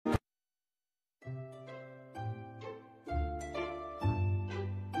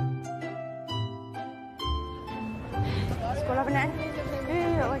Sekolah penat.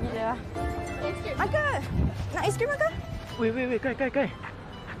 Oh, gila. Michael! Nak aiskrim, Michael? Weh, Kai.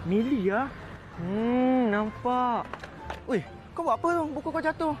 Mili ya? Nampak. Weh, kau buat apa tu? Buku kau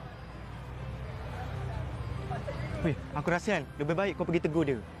jatuh. Weh, aku rasa kan lebih baik kau pergi tegur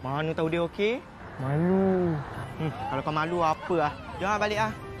dia. Mana tahu dia okey? Malu. Kalau kau malu apa ah? Jangan balik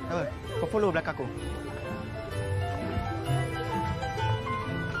ah. Kau follow belakang aku.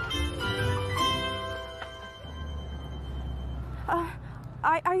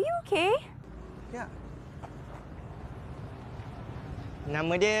 Are you okay? Ya.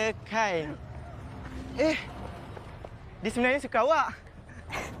 Nama dia Kai. Dia sebenarnya suka awak.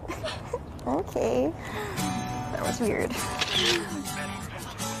 Okay. That was weird.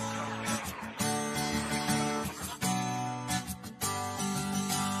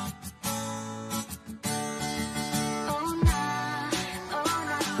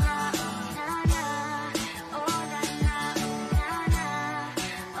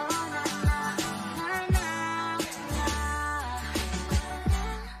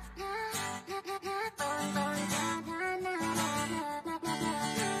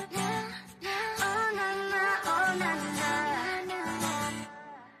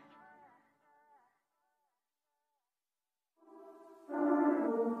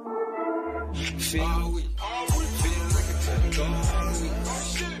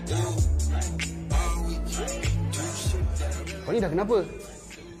 Kau ni dah kenapa?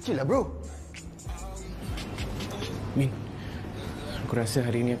 Chill lah, bro. Min, aku rasa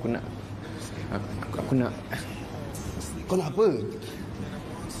hari ni aku nak... Kau nak apa?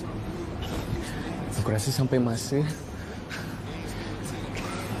 Aku rasa sampai masa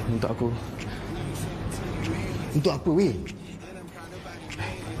untuk aku... Untuk apa, weh?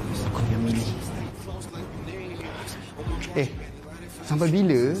 Aku yang Mili. Sampai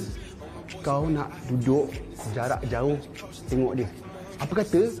bila kau nak duduk jarak jauh tengok dia? Apa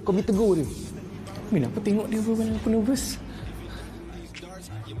kata kau pergi tegur dia? Min, apa tengok dia bukan aku nervous?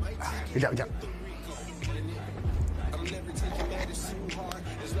 Kejap.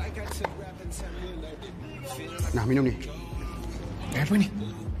 Nah, minum ni. Apa ni?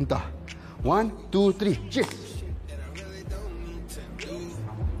 Entah. 1, 2, 3. Cheers.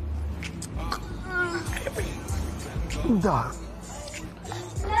 Dah.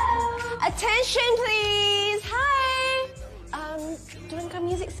 Attention, please. Hi. Turunkan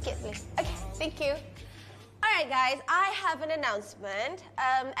music sikit, please. Okay, thank you. Alright, guys. I have an announcement.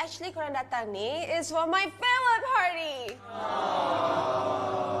 Actually, korang datang ni is for my farewell party.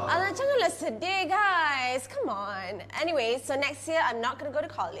 Alah, janganlah sedih, guys. Come on. Anyway, so next year I'm not gonna go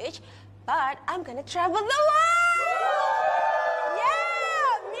to college, but I'm gonna travel the world.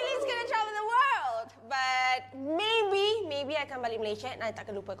 But maybe I akan balik Malaysia and I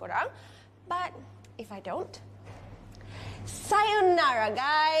takkan lupa korang. But if I don't, sayonara,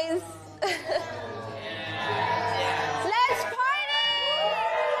 guys. Let's party!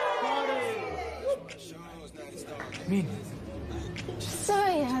 Min. So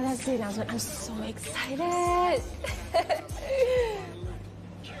yeah, that's the announcement. I'm so excited.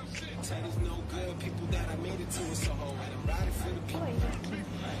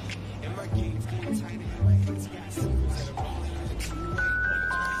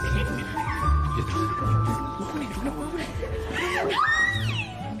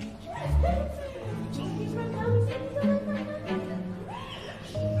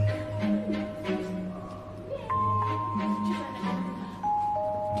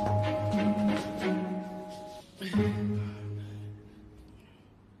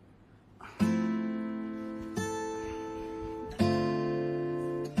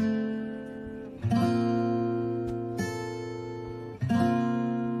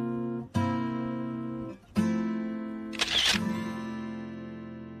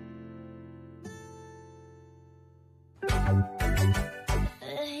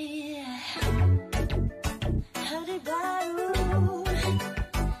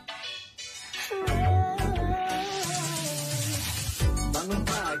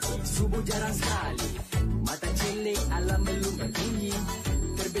 Jarang sekali mata celik alam belum berbunyi.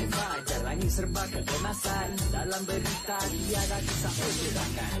 Terbit fajar langit serba keganasan. Dalam berita tiada kisah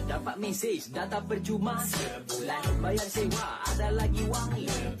pergerakan. Dapat mesej data percuma sebulan. Bayar sewa ada lagi wang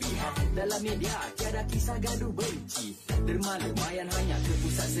lebihan. Dalam media tiada kisah gaduh benci. Derma lumayan hanya ke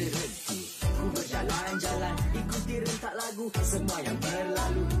pusat serenti. Ku berjalan-jalan ikuti rentak lagu. Semua yang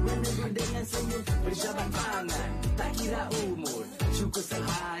berlalu menegur dengan senyum. Berjabat tangan tak kira umur. Syukur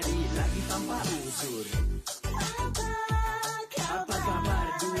sehari lagi tanpa uzur. Apa kabar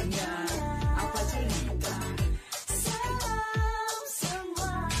dunia? Apa cerita? Salam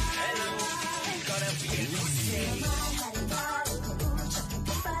semua. Hello, gonna be a good day.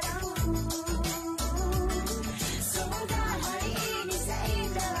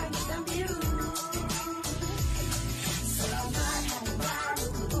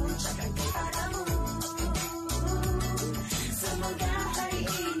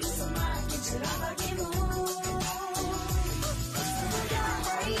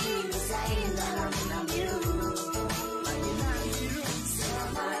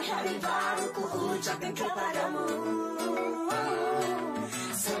 doakan kepadamu.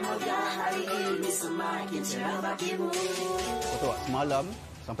 Semoga hari ini semakin cerah bagimu. Kau tahu tak, semalam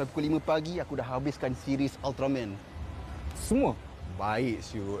sampai pukul 5 pagi aku dah habiskan series Ultraman. Semua? Baik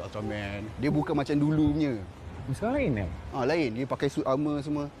siut Ultraman. Dia bukan macam dulu punya. Sekarang lain kan? Lain. Dia pakai suit armor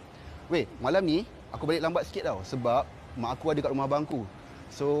semua. Weh, malam ni aku balik lambat sikit tau. Sebab mak aku ada kat rumah abang aku.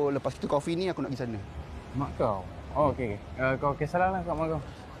 So, lepas kita kopi ni aku nak pergi sana. Mak kau? Oh, okey. Kau kisahlah kat mak kau.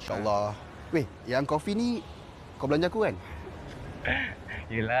 InsyaAllah. Weh, yang kopi ni kau belanja aku kan?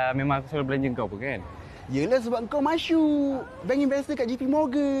 Yelah, memang aku selalu belanja kau pun kan? Yelah sebab kau masyuk. Bank investor kat JP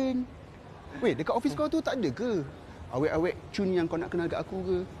Morgan. Weh, dekat office kau tu tak ada ke awet-awet cun yang kau nak kenal kat aku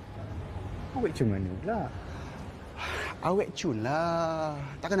ke? Awet cun mana pula? Awet cun lah.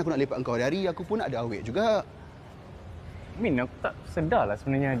 Takkan aku nak lepak kau hari-hari, aku pun nak ada awet juga. Min, aku tak sedar lah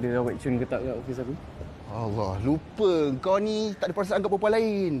sebenarnya ada awet cun ke tak kat office aku. Allah, lupa. Kau ni tak ada perasaan kat perempuan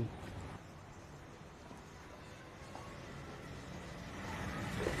lain.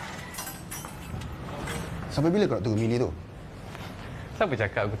 Sampai bila kau nak tunggu Millie tu? Siapa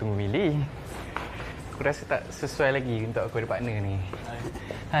cakap aku tunggu Millie? Aku rasa tak sesuai lagi untuk aku ada partner ni.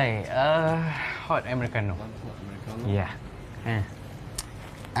 Hai, hot Americano. Ya. Yeah.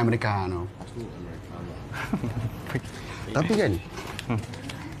 Americano. Tapi kan,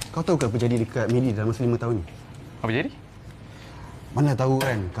 kau tahu ke apa jadi dekat Millie dalam masa 5 tahun ni? Apa jadi? Mana tahu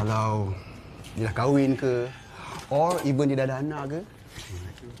kan kalau dia dah kahwin ke, or even dia dah ada anak ke?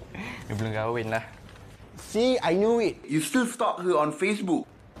 Dia belum kahwin lah. See, I knew it. You still stalk her on Facebook.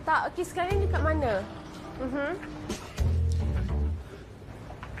 Tak, okey sekarang ni kat mana?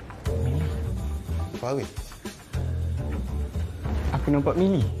 Apa weh? Aku nampak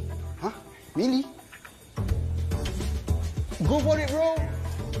Millie. Hah? Millie? Go for it, bro.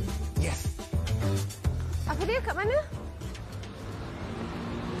 Yes. Apa dia kat mana?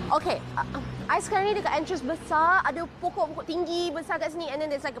 Okay, I sekarang ni dekat entrance besar, ada pokok-pokok tinggi besar kat sini, and then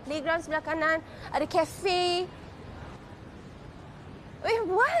there's like a playground sebelah kanan, ada cafe. Wait,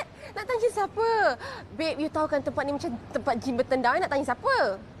 what? Nak tanya siapa? Babe, you tahu kan tempat ni macam tempat gym bertendang, nak tanya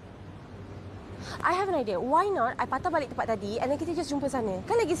siapa? I have an idea. Why not I patah balik tempat tadi and then kita just jumpa sana.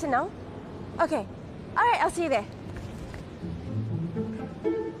 Kan lagi senang? Okay. Alright, I'll see you there.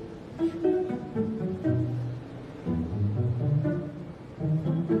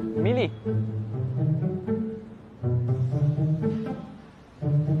 Millie.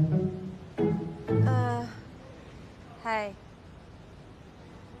 Hai.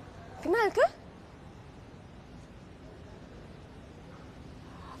 Kenal ke?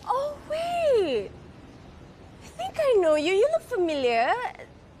 Oh, wait. I think I know you. You look familiar.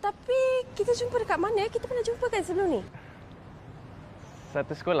 Tapi kita jumpa dekat mana? Kita pernah jumpa kan sebelum ni?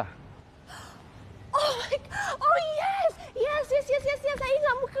 Satu sekolah. Oh my God. Oh yes. Yes. I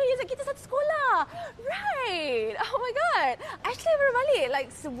ingat muka you. Kita satu sekolah. Right. Oh my God. Actually, I baru balik. Like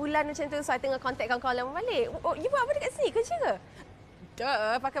sebulan macam tu. So, I tengah contact kawan-kawan lama balik. Oh, you buat apa dekat sini? Kerja ke?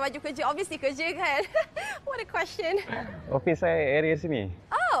 Duh, pakai baju kerja. Obviously kerja kan? What a question. Office saya area sini.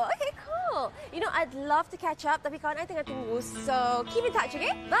 Oh, okay, cool. You know, I'd love to catch up. Tapi kawan I tengah tunggu. So, keep in touch,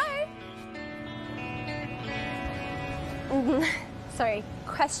 okay? Bye. Sorry,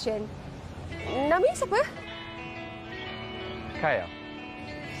 question. Nama ni siapa? Kyle.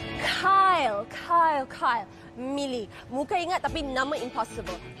 Kyle. Millie. Muka ingat tapi nama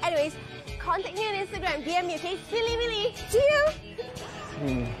impossible. Anyways, contact me on Instagram. DM me, okay? Silly Millie. See you.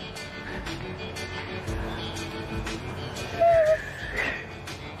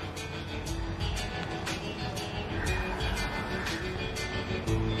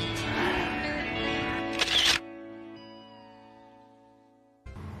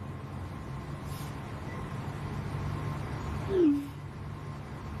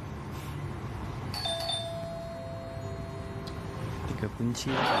 Tiga kunci.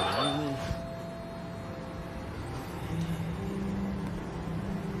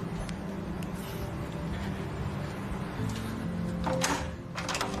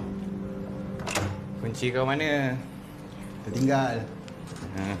 Kunci kau mana? Tertinggal.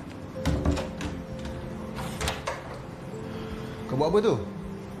 Kau buat apa tu?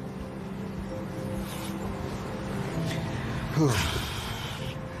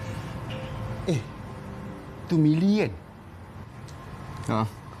 Tu Millie kan?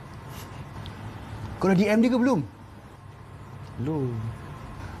 Kau dah DM dia ke belum? Belum.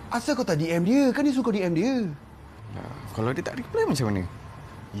 Asal kau tak DM dia? Kan dia suruh kau DM dia. Kalau dia tak reply macam mana?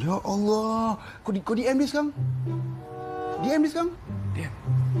 Ya Allah. Kau DM dia sekarang? DM dia sekarang? DM.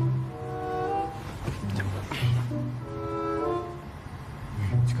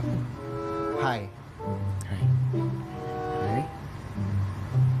 Cakap. Hai. Hai.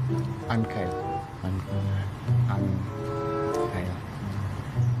 I'm Kyle. I'm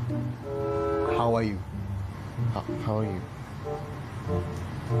How are you?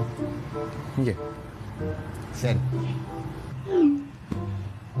 Yeah. Send.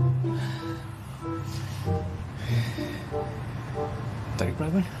 Tarik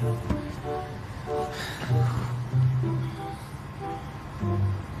pelabuhan.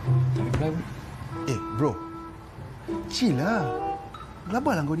 Tarik pelabuhan. Bro. Chill lah.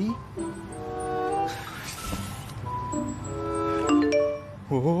 Gelabah lah kau ni.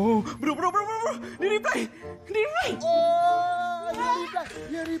 Oh, bro. Dia reply.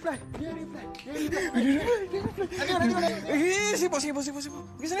 Dia reply. Sibuk.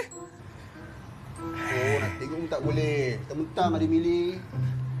 Pergi sana. Oh, nak tengok pun tak boleh. Mentang-mentang ada milih.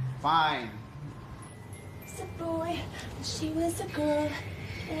 Fine. A boy, she was a girl,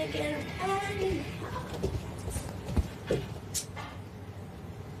 and again,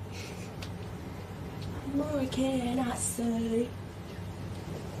 more can I say?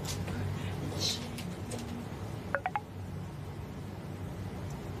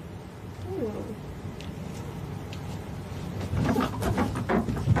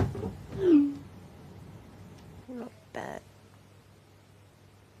 Not bad.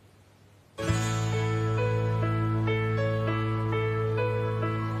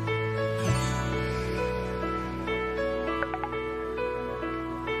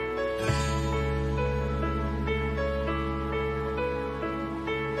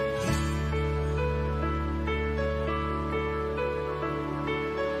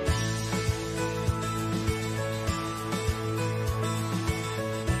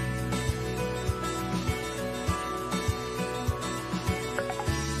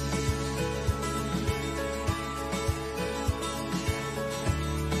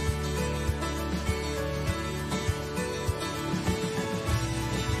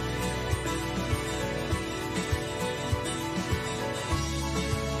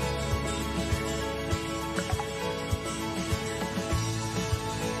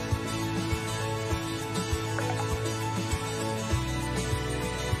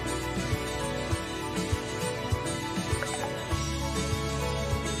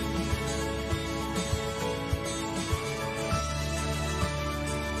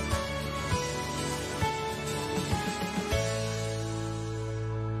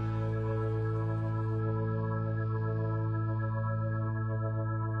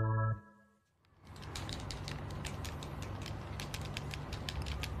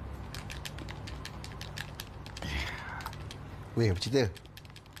 Weh, apa cerita?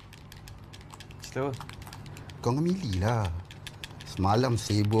 Cerita apa? Kau dengan Mili lah. Semalam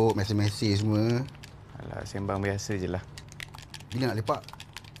sibuk, mesej-mesej semua. Alah, sembang biasa je lah. Bila nak lepak?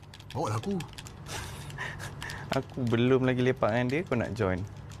 Bawa lah aku. Aku belum lagi lepak dengan dia, kau nak join.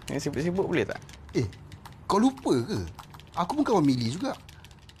 Yang sibuk-sibuk boleh tak? Kau lupa ke? Aku pun kawan Mili juga.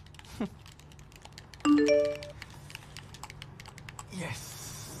 Yes.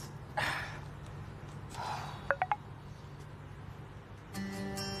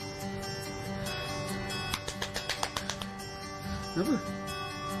 Kenapa?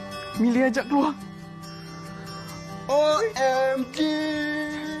 Mili ajak keluar. OMG!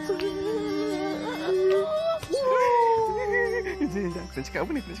 Nak cakap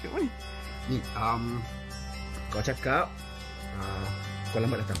apa ni? Ni, kau cakap kau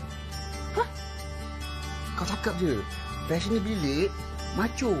lambat datang. Hah? Kau cakap je. Fashion ni bilik,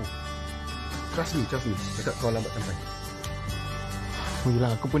 macho. Trust me. Cakap kau lambat sampai. Oh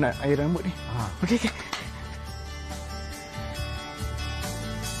yelah, aku pun nak air rambut ni. Okey.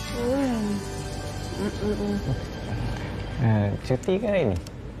 Cuti ke hari ni?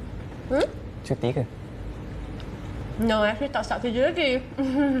 Cuti ke? No, actually tak start kerja lagi.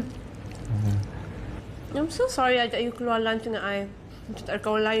 I'm so sorry ajak you keluar lunch dengan I. Macam tak ada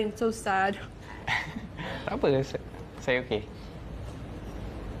kawan lain, so sad. Tak apa, saya okey.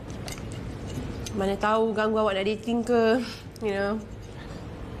 Mana tahu ganggu awak nak dating ke, you know.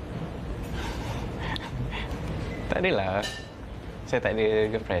 Tak adalah. Saya tak ada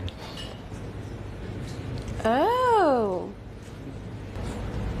girlfriend. Oh.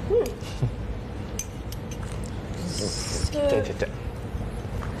 Cek.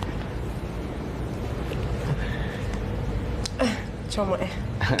 Comot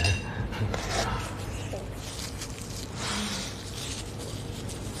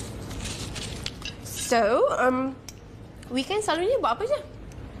So, weekend selalunya buat apa je?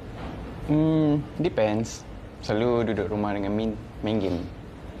 Depends. Selalu duduk rumah dengan Min, main game.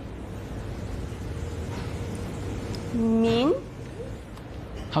 Min?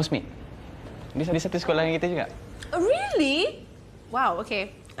 Housemate. Dia satu sekolah dengan kita juga. Really? Wow,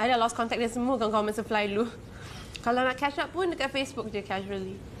 okay. I dah lost contact dia semua kawan-kawan supply dulu. Kalau nak catch up pun dekat Facebook je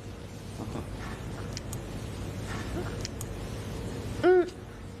casually.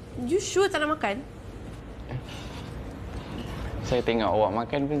 You sure tak nak makan? Saya tengok awak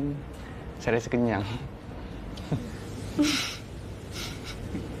makan pun saya rasa kenyang.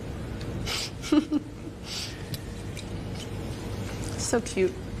 So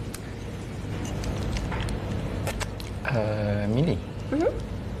cute. Mili.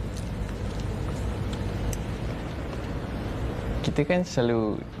 Kita kan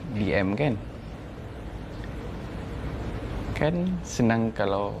selalu DM kan? Kan senang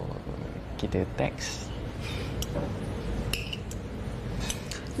kalau kita teks.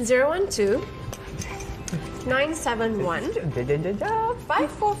 012 971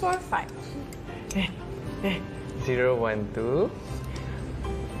 5445 012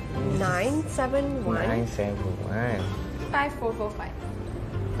 971 971 5445.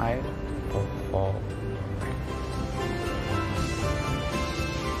 544.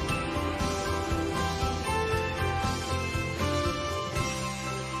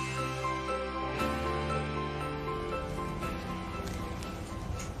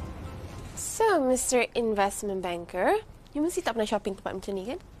 So, Mr. Investment Banker, you mesti tak pernah shopping tempat macam ni,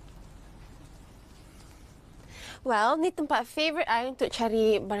 kan? Well, ni tempat favourite I untuk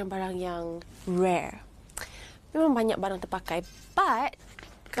cari barang-barang yang rare. Memang banyak barang terpakai, but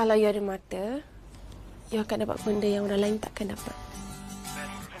kalau you ada mata, you akan dapat benda yang orang lain takkan dapat.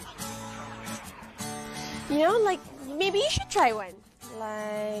 You know, like, maybe you should try one.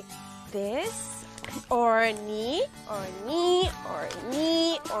 Like this. Or ni, or ni, or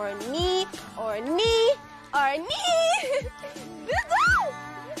ni, or ni, or ni, or ni.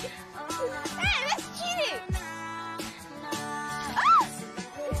 Hey, that's cheating.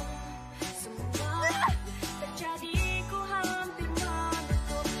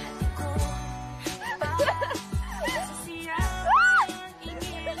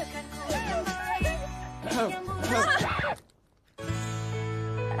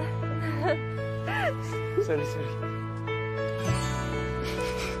 Sorry.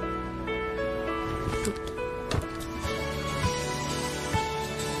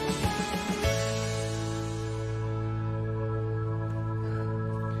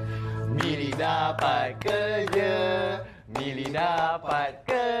 Mili dapat kerja, Mili dapat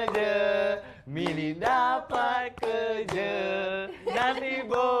kerja, Mili dapat kerja, nanti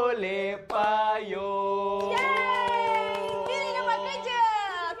boleh payung. Yay! Mili dapat kerja.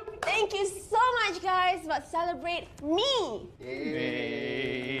 Thank you so much, guys, but celebrate me.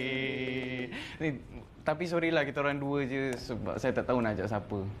 Ni, tapi sorry lah kita orang dua je sebab saya tak tahu nak ajak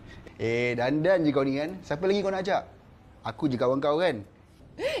siapa. Dandan je kau ni kan. Siapa lagi kau nak ajak? Aku je kawan kau kan.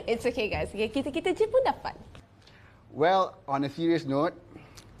 It's okay, guys. Kita je pun dapat. Well, on a serious note,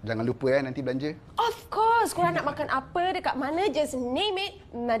 jangan lupa nanti belanja. Of course. Korang nak makan apa, dekat mana, just name it.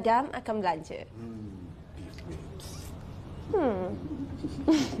 Madam akan belanja. You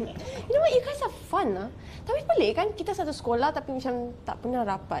know what? You guys have fun lah. Tapi pelik kan? Kita satu sekolah tapi macam tak pernah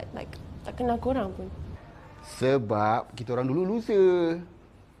rapat. Like, tak kenal korang pun. Sebab kita orang dulu loser.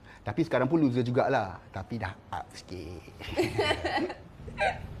 Tapi sekarang pun loser jugalah. Tapi dah up sikit.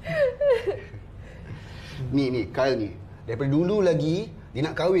 Ni, Kyle ni. Daripada dulu lagi, dia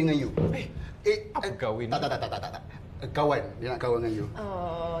nak kahwin dengan you. Apa kahwin? Tak. Kawan. Dia nak kawan dengan you.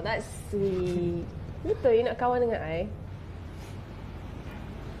 Oh, that's sweet. Betul you nak kawan dengan I?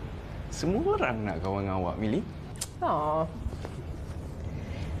 Semua orang nak kawan dengan awak, Mili. Oh.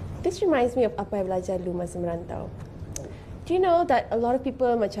 This reminds me of apa yang belajar dulu masa merantau. Do you know that a lot of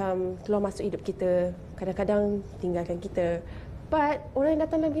people macam keluar masuk hidup kita, kadang-kadang tinggalkan kita. But orang yang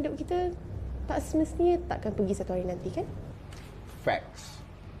datang dalam hidup kita tak semestinya takkan pergi satu hari nanti, kan? Facts.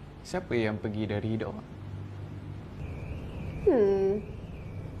 Siapa yang pergi dari hidup awak?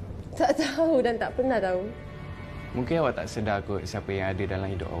 Tak tahu dan tak pernah tahu. Mungkin awak tak sedar kot siapa yang ada dalam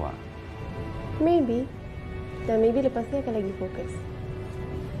hidup awak. Maybe. Dan maybe lepas ni akan lagi fokus.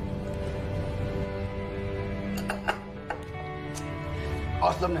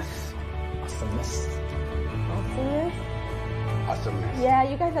 Awesomeness. Yeah,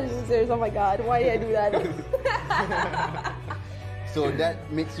 you guys are losers. Oh my god, why did I do that? So that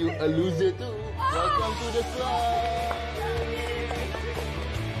makes you a loser too. Welcome to the club.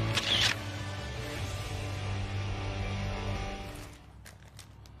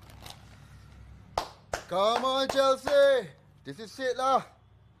 Come on, Chelsea. This is it lah.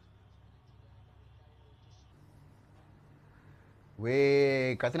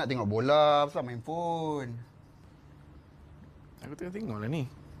 Weh, kata nak tengok bola, pasal main phone. Aku tengah tengok lah ni.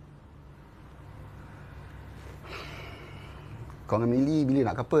 Kau dengan Millie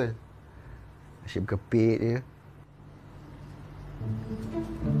bila nak couple? Asyik berkepit je.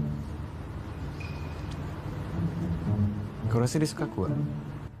 Kau rasa dia suka aku tak?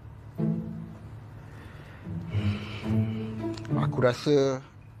 Aku rasa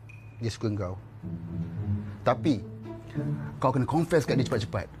dia suka kau. Tapi kau kena confess kat dia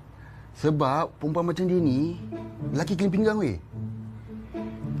cepat-cepat. Sebab perempuan macam dia ni lelaki keling pinggang weh.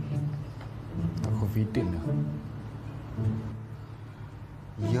 Tak confident lah.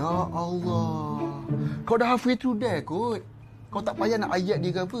 Ya Allah. Kau dah halfway through there kot. Kau tak payah nak ayat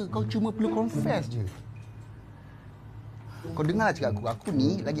dia ke apa. Kau cuma perlu confess je. Kau dengarlah cakap aku. Aku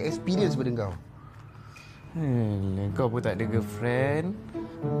ni lagi experience daripada kau. Kau pun tak ada girlfriend.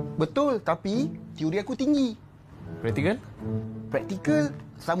 Betul, tapi teori aku tinggi. Practical? Praktikal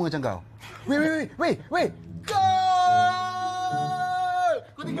sama macam kau. Weh. Gol!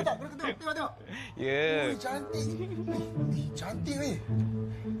 Kau tengok tak? Tengok. Ya. Ui, cantik. Cantik weh.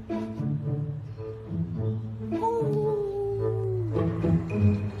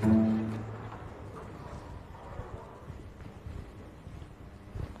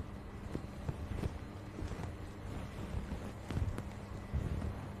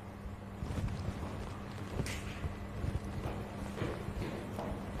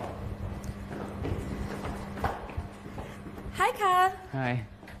 Hi, Kak. Hai.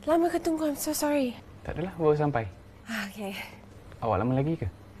 Lama ke tunggu? I'm so sorry. Tak adalah, baru sampai. Okay. Awak lama lagi ke?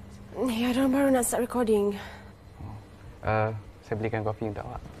 Ya, orang baru nak start recording. Saya belikan kopi untuk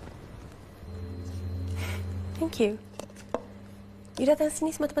awak. Thank you. You datang sini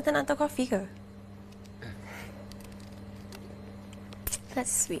semata-mata nak hantar kopi ke?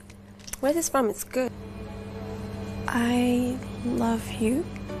 That's sweet. Where's this from? It's good. I love you.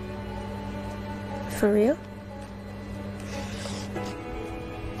 For real?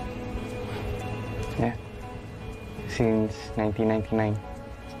 Yeah. Since 1999.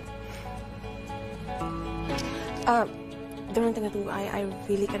 Diorang tengah tunggu I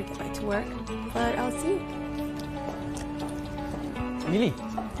really gotta get back to work. But I'll see you. Billy.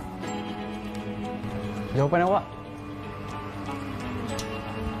 Jawapan awak.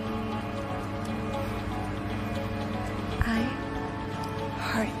 I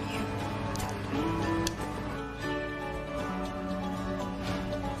heart you.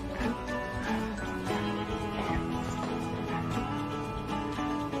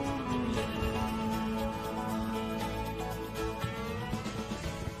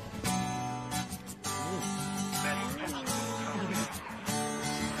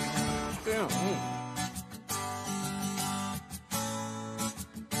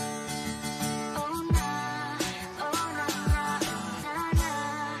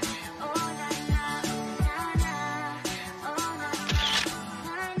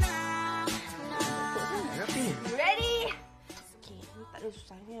 Ready? Okay, ni tak ada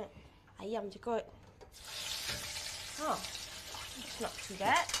susahnya. Ayam je kot. Huh. Let's not do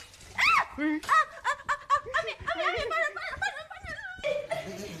that. Ambil, panas.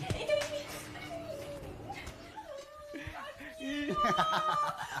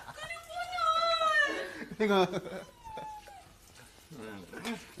 Tengok.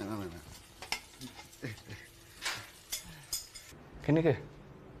 Kena ke?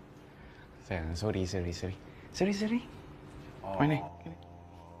 Sayang, sorry. Mana?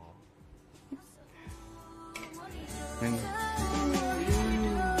 Kena.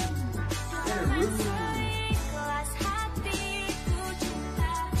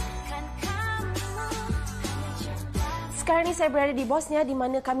 Sekarang ni saya berada di Bosnia di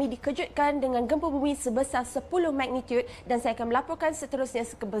mana kami dikejutkan dengan gempa bumi sebesar 10 magnitude dan saya akan melaporkan seterusnya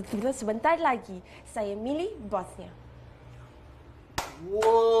sebentar lagi. Saya Millie, Bosnia.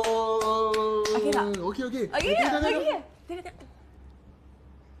 Wow. Okey tak? Okey. Okey. Tengok.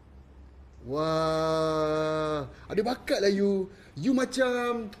 Wah. Ada bakat lah you. You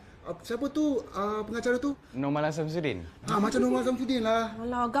macam siapa tu pengacara tu? Normal Samsudin. Macam Normal Samsudin lah.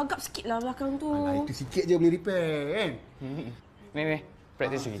 Alah, gagap sikit lah belakang tu. Alah, itu sikit je boleh repair kan? Ni,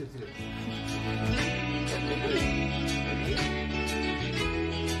 praktis lagi.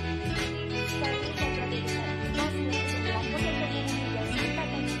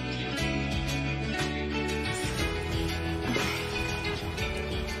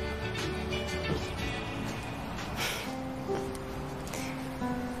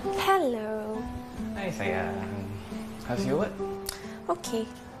 Hello. Hai sayang. How's your work? Okay.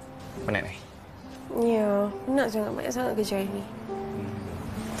 Penat ni? Ya, penat sangat. Banyak sangat kerja hari ni.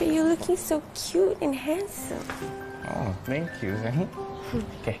 But you're looking so cute and handsome. Oh, thank you sayang.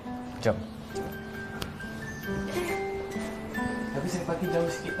 Okay, jom. Tapi saya parking jauh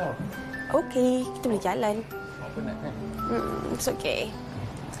sikit tau. Okay, kita boleh jalan. Awak penat kan? It's okay.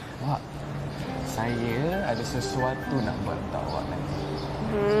 Wak, saya ada sesuatu nak buat untuk awak nanti.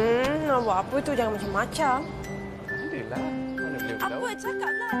 Nak buat apa tu? Jangan macam-macam. Alhamdulillah. Mana boleh tahu? Apa?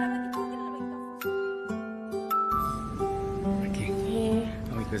 Cakaplah. Dah bagi tahu. Dah bagi tahu.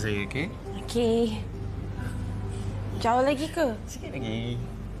 Ke saya, okey? Okey. Jauh lagi ke? Sikit lagi.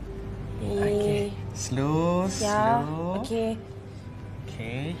 Eh. Okey. Slow, Ya. slow. Okey.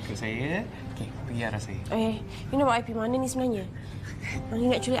 Okey, ikut saya. Okey, pergi arah saya. You nak bawa I pergi mana ni sebenarnya?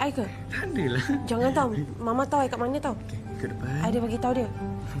 Mami nak culik I ke? Tak adalah. Jangan tahu. Mama tahu I kat mana tahu. Okey, ke depan. I dah bagi tahu dia.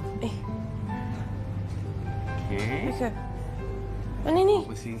 Okey. Ke? Mana ni?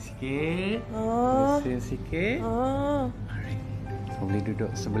 Pusing sikit. Oh. Pusing sikit. Oh. Alright. Kau boleh duduk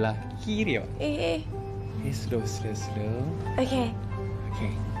sebelah kiri, awak. Okay, Slow, slow, slow. Okay.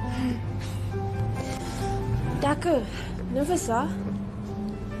 Okey. Dah ke? Nervous lah?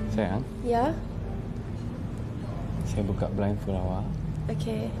 Sayang, Ya? saya buka blindfold awak.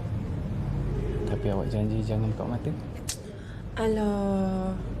 Okay. Tapi awak janji jangan buka mata.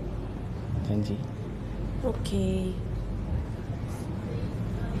 Alah. Janji. Okay.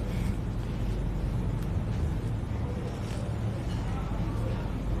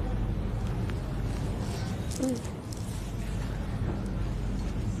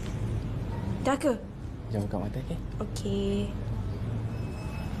 Dah ke? Jangan buka mata, okey? Okey.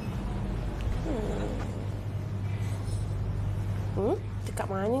 Dekat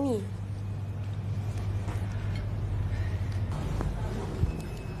mana ni?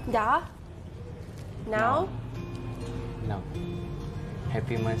 Dah? Now? Now.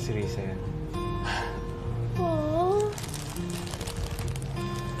 Happy Monthsary, sayang. Oh.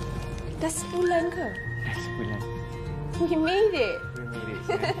 Dah sebulan ke? Dah sebulan. We made it. We made it,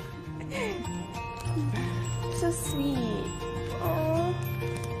 sayang. So sweet. Oh.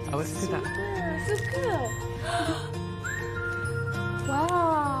 Awak suka tak? Suka.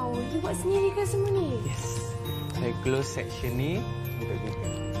 Wow, you buat sendiri ke semua ni? Yes. Saya close section ni untuk kita.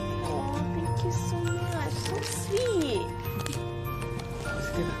 Oh, thank you so much. So sweet.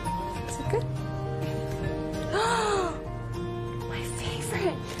 Suka tak? Suka? My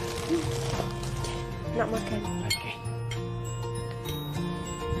favorite. Nak makan. Okey.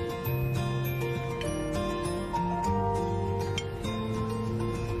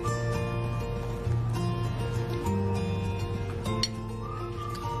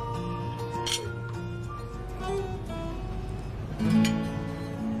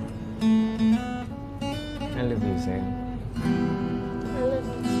 I love you, sayang. I love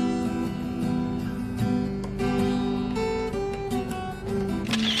you.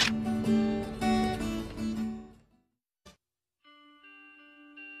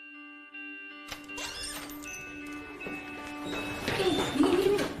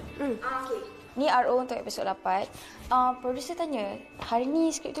 Ni RO untuk episod 8. Producer tanya, hari ni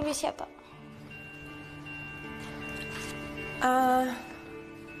skrip tu boleh siap tak?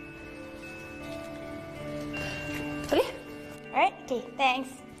 Boleh? Alright, okay, thanks.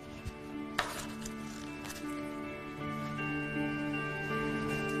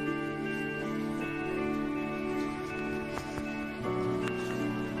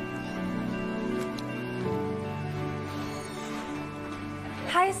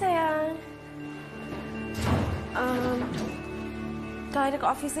 Hai sayang. Dah ada kat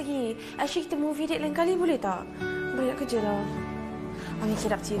office lagi. Actually kita movie date lain kali boleh tak? Banyak kerja lah. I'll make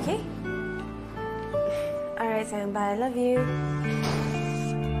it up to you, okay? Alright sayang, bye. Love you.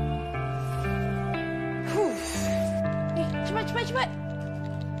 Cepat.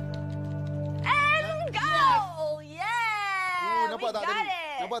 And go! Yeah! Nampak We tak got tadi?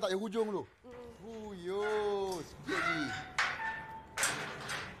 it! Nampak tak yang hujung tu? Yo, sikit lagi.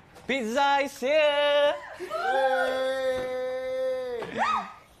 Pizza is here. Hey!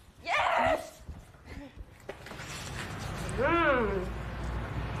 Yes!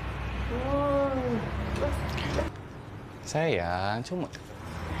 Sayang, cuma.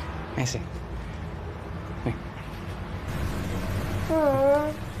 Nice.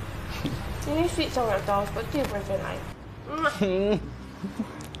 Ini sweet sangat tau. Seperti boyfriend I.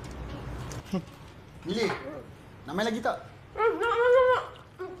 Milih. Nak main lagi tak? Nak.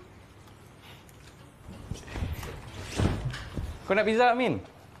 Kau nak pizza, Min?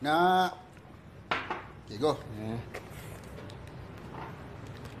 Nak. Okay, go. Okay.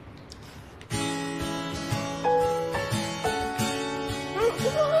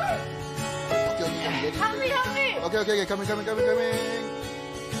 Coming.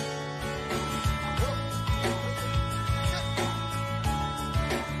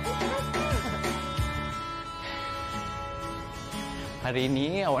 Hari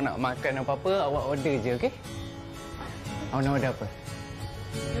ni awak nak makan apa-apa, awak order je, okey? Awak nak order apa?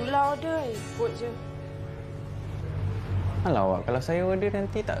 You lah order. Ikut je. Alah awak, kalau saya order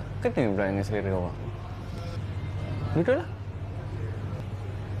nanti tak kena pula dengan selera awak. Duduklah.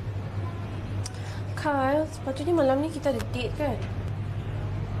 Kyle, sepatutnya malam ni kita ada date kan?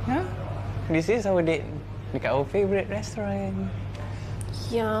 Huh? This is our date dekat our favourite restaurant.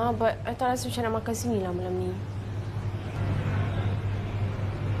 Ya, but I tak rasa macam nak makan sini lah malam ni.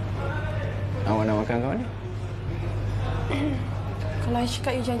 Awak nak makan kat mana? Kalau I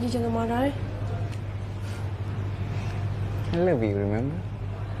cakap, you janji jangan marah. I love you, remember?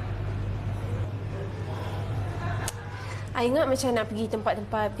 I ingat macam nak pergi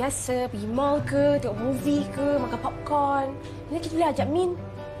tempat-tempat biasa, pergi mall ke, tengok movie ke, makan popcorn. Ini kita boleh ajak Min.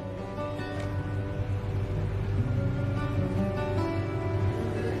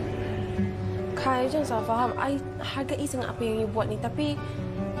 Kai, jangan salah faham. I hargai sangat apa yang you buat ni. Tapi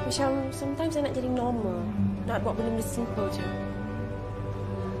macam sometimes I nak jadi normal. Nak buat benda-benda simple je.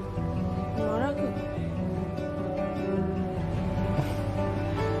 Marah ke?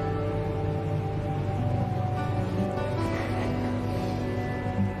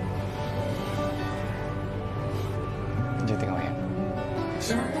 Jom tengok ya.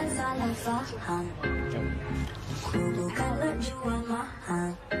 Jangan salah faham. Jom. Ku bukanlah jual mahal,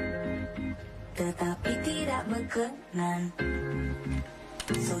 tetapi tidak berkenan.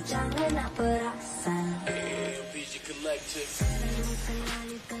 So jangan nak perasan.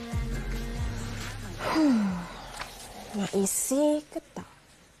 Nak isi ke tak?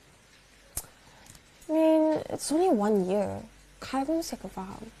 I mean, it's only 1 year. Kai pun saya akan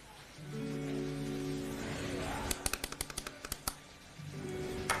faham.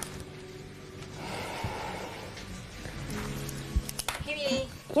 Hey, babe.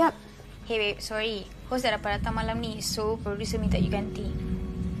 Yap. Hey, babe. Sorry. Host dah dapat datang malam ni. So, producer minta you ganti.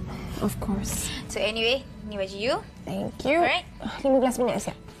 Of course. So, anyway, ni baju you. Thank you. Alright. 15 minit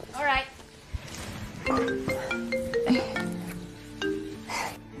siap. Alright.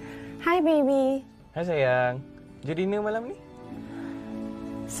 Hi, baby. Hai sayang. Jom dinner malam ni?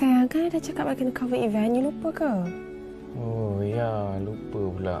 Sayang, kan dah cakap I kena cover event. You lupa ke? Oh ya, lupa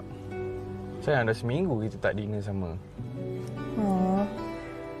pula. Sayang, dah seminggu kita tak dinner sama. Oh.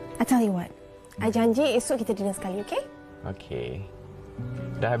 I tell you what. I janji esok kita dinner sekali, okay? Okay.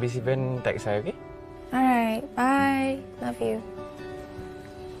 Dah habis event, text saya, okay? Alright. Bye. Love you.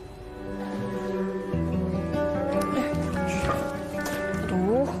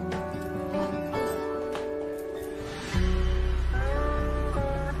 Aduh.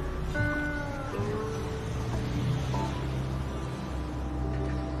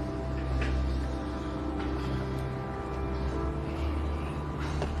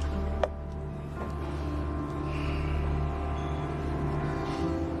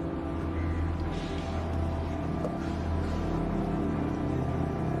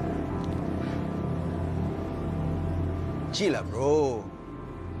 Chill lah bro.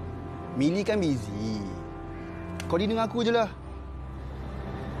 Mili kan busy. Kau dinner dengan aku je lah.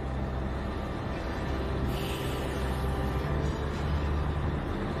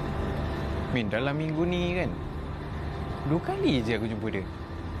 Min, dalam minggu ni kan, 2 kali je aku jumpa dia.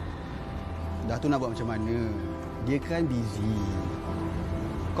 Dah tu nak buat macam mana? Dia kan busy.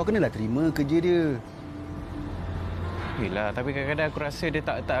 Kau kenalah terima kerja dia. Yelah, tapi kadang-kadang aku rasa dia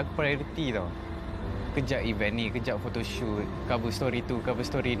tak letak aku priority tau. Kejap event ni, kejap photoshoot, cover story tu, cover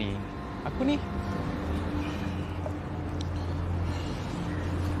story ni. Aku ni.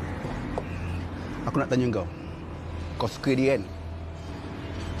 Aku nak tanya kau. Kau suka dia kan?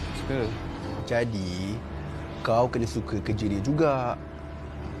 Suka. Jadi, kau kena suka kerja dia juga.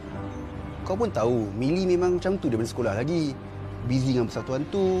 Kau pun tahu, Mili memang macam tu daripada sekolah lagi. Busy dengan persatuan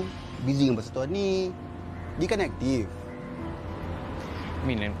tu, busy dengan persatuan ni. Dia kan aktif.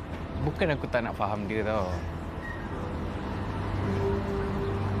 Min, bukan aku tak nak faham dia tau.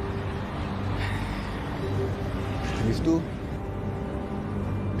 Habis tu,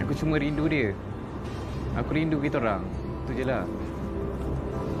 Aku cuma rindu dia. Aku rindu kita orang. Itu je lah.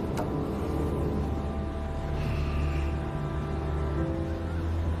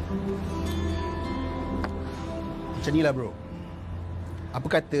 macam ni lah bro.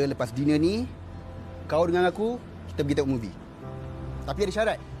 Apa kata lepas dinner ni, kau dengan aku, kita pergi tengok movie. Tapi ada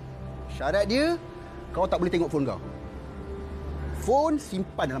syarat. Syarat dia, kau tak boleh tengok phone kau. Phone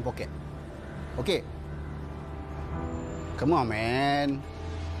simpan dalam poket. Okay? Come on, man.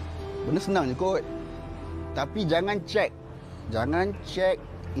 Benda senang je kot. Tapi jangan check. Jangan check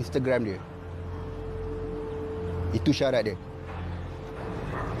Instagram dia. Itu syarat dia.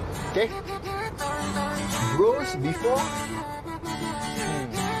 Okay? Bros before.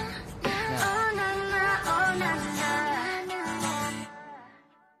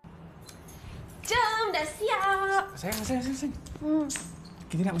 Jom, dah siap. Sayang.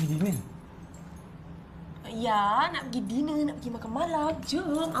 Kita nak pergi dinner. Ya, nak pergi dinner, nak pergi makan malam.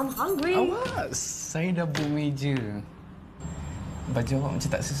 Jom, I'm hungry. Awas, saya dah book meja. Baju awak macam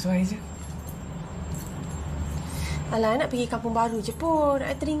tak sesuai je. Alah, nak pergi kampung baru je pun.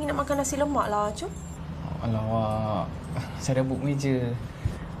 I teringin nak makan nasi lemak lah. Jom. Alah awak, saya dah book meja.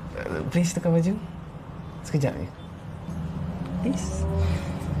 Please tukar baju. Sekejap je. Please.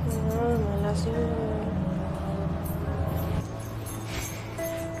 Malas ni.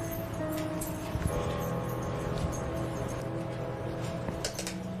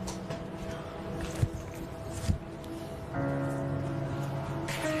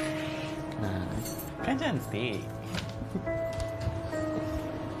 Kan cantik.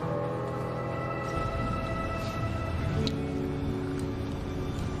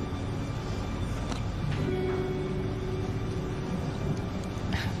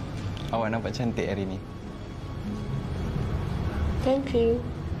 Awak nampak cantik hari ni. Thank you.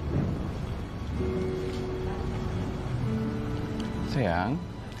 Sayang,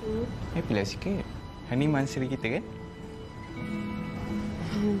 happy lah sikit. Hari ni mansuri kita kan?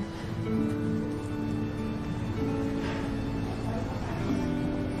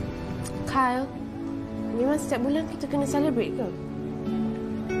 Kyle, memang setiap bulan kita kena celebrate ke?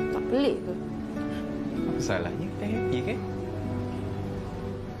 Tak pelik ke? Apa salahnya? Kita happy kan?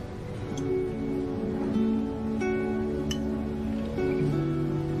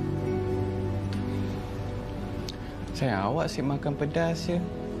 Sayang, awak asyik makan pedas je.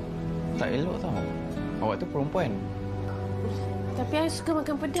 Tak elok tau. Awak tu perempuan. Tapi I suka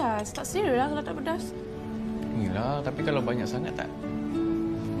makan pedas. Tak selera lah kalau tak pedas. Yelah, tapi kalau banyak sangat tak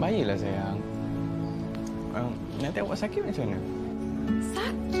baiklah sayang. Nanti awak sakit macam mana?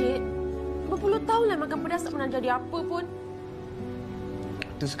 Sakit? Berpuluh tahun lah makan pedas tak pernah jadi apa pun.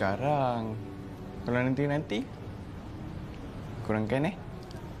 Itu sekarang. Kalau nanti kurangkan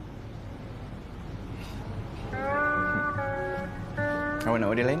Awak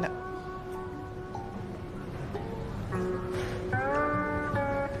nak order lain tak?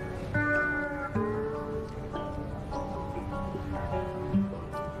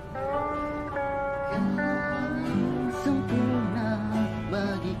 Sempurna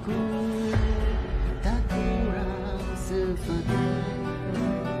bagiku, tak kurang sepatutnya.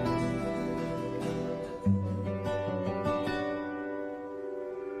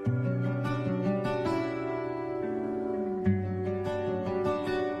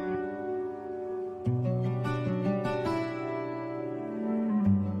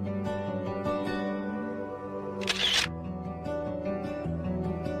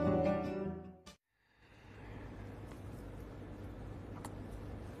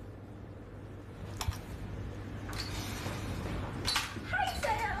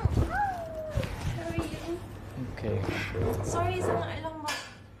 Okay. Sorry sangat I lambat.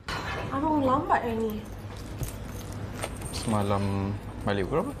 Abang lambat hari ni. Semalam balik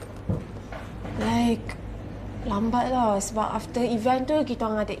berapa? Lambat lah sebab after event tu kita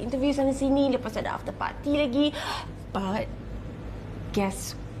orang ada interview sana sini, lepas ada after party lagi. But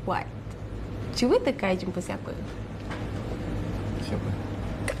guess what? Cuba teka jumpa siapa? Siapa?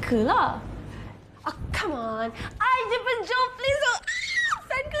 Teka lah. Oh, come on. I jumpa Joe, please.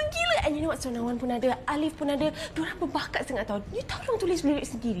 Cycle gila. And you know what? Sonawan pun ada, Alif pun ada. Diorang berbakat sangat tau. You tahu diorang tulis lirik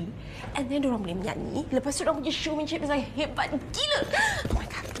sendiri. And then diorang boleh menyanyi. Lepas tu diorang punya showmanship is hebat gila. Oh my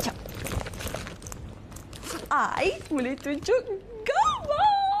god, sekejap. I boleh tunjuk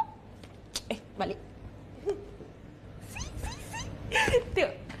gambar. Balik. See.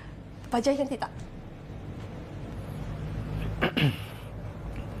 Tengok. Baju I cantik tak?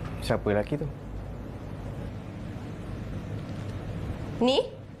 Siapa lelaki tu? Ni,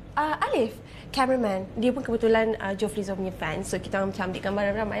 Alif, cameraman. Dia pun kebetulan Joe Flizzo punya fan. So, kita orang macam ambil gambar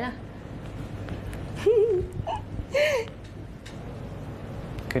ramai-ramai lah.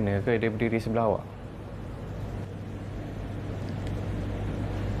 Kena ke dia berdiri sebelah awak?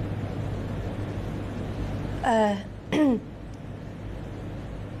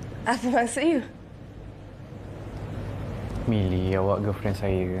 Apa maksud you? Milih awak girlfriend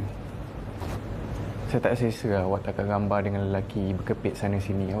saya. Saya tak selesa awak takkan gambar dengan lelaki berkepit sana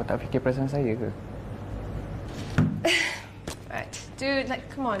sini. Awak tak fikir perasaan saya ke? Dude,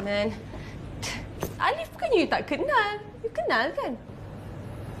 come on, man. Alif bukannya you tak kenal. You kenal kan?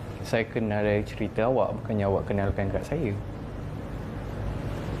 Saya kenal dari cerita awak, bukannya awak kenalkan kat saya.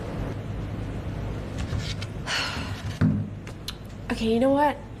 Okay, you know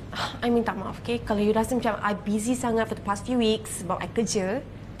what? I minta maaf, okay? Kalau you rasa macam I busy sangat for the past few weeks sebab I kerja,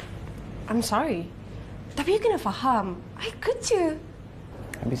 I'm sorry. Tapi you kena faham, I kerja.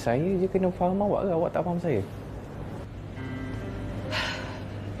 Habis saya je kena faham awak ke? Awak tak faham saya?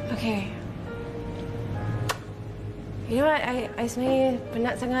 Okay. You know what? I sebenarnya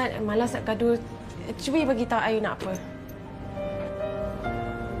penat sangat, malas nak gaduh. Cuba you bagi tahu I nak apa.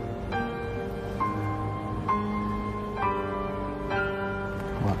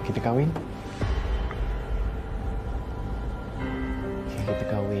 kita kahwin. Kita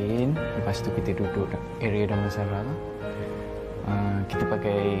kahwin, lepas tu kita duduk area Damansara. Kita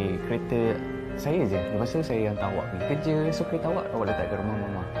pakai kereta saya je. Lepas tu saya hantar awak pergi kerja. So kereta awak letak kat rumah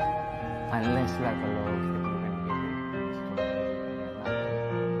mama. Unless lah kalau kita perlukan kereta.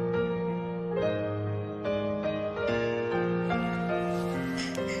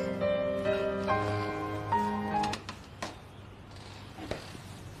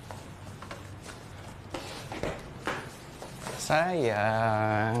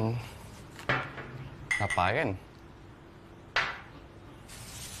 Sayang. Lapar kan?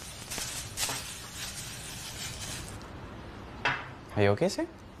 Are you okay, sir?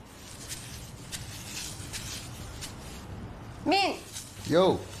 Min,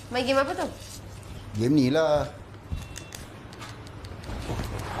 Yo, main game apa tu? game ni lah.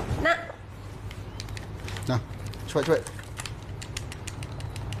 Nak? Nah, cepat.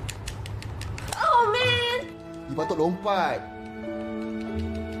 Oh, Min! Ni patut lompat.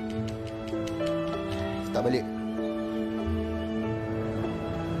 Tak balik.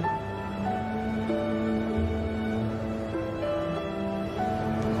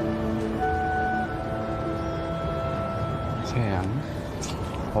 Sayang.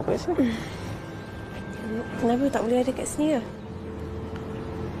 Apa sih? Kenapa tak boleh ada kat sini ke?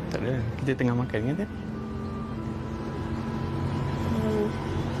 Tak ada. Kita tengah makan kan?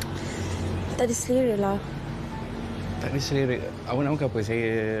 Tak ada selera lah. Tak ada selera. Awak nak makan apa? Saya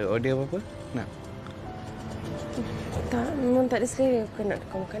order apa-apa? Nak? Tak, memang tak ada selera. Bukan nak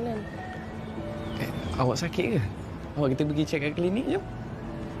tukar makanan. Awak sakit ke? Awak kita pergi check kat klinik jom.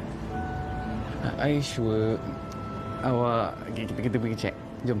 Are you sure? Awak kita pergi check.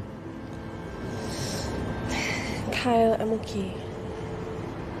 Jom. Kyle, I'm okay.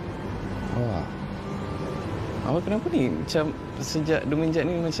 Awak. Awak kenapa ni? Macam sejak 2 minit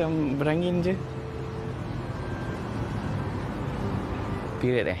ni macam berangin je.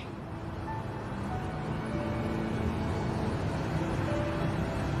 Period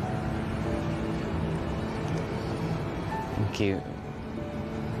Okay.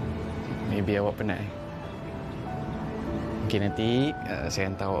 Maybe awak penat Okay, nanti saya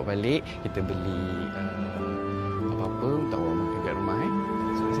hantar awak balik. Kita beli apa-apa untuk awak makan kat rumah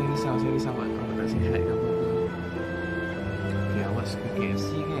So, saya risau awak tak sihat ke apa. Okay, awak suka KFC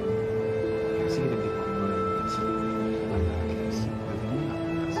kan? KFC kita beli apa-apa KFC. Mana KFC? Mana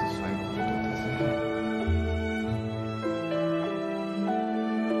tak sesuai untuk tak sihat.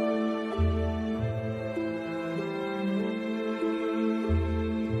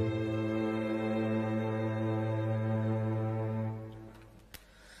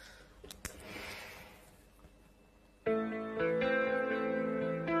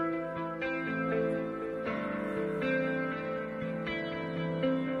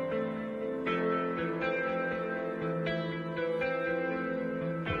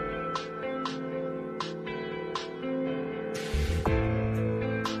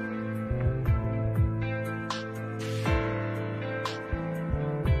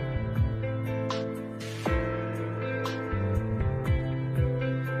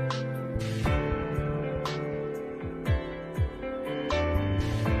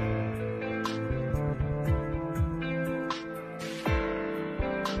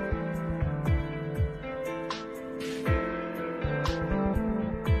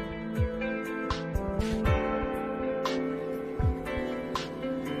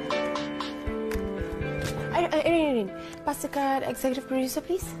 Erin, pass the card, executive producer,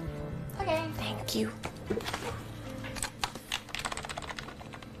 please. Okay. Thank you.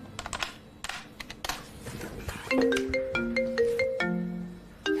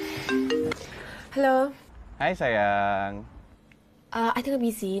 Hello. Hai sayang. I tengah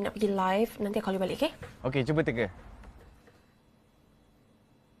busy, nak pergi live. Nanti aku call you balik, okay? Okey, cuba teka.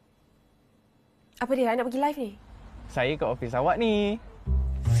 Apa dia? Nak pergi live ni? Saya kat office awak ni.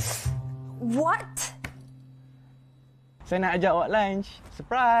 What? Saya nak ajak awak lunch.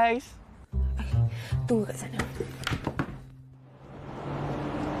 Surprise. Tunggu kat sana.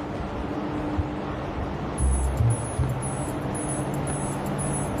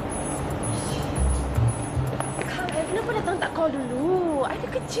 Kenapa datang tak call dulu? I ada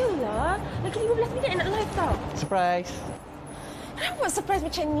kerja lah. Lagi 15 minit I nak live tau. Surprise. Kenapa buat surprise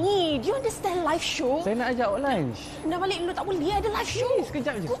macam ni? Do you understand live show? Saya nak ajak awak lunch. Nak balik dulu tak boleh. Ada live show.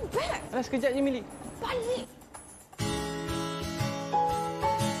 Sekejap je. Go back. Alah, sekejap je, Mili. Balik.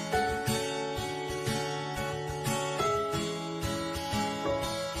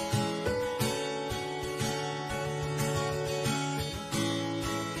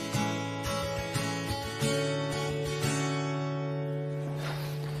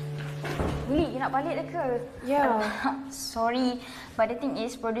 nak balik dah ke? Ya. Sorry, but the thing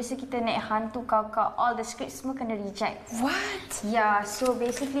is, producer kita naik hantu kakak. All the scripts semua kena reject. What? Yeah, so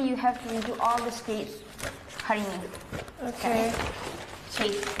basically you have to redo all the scripts hari ni. Okay.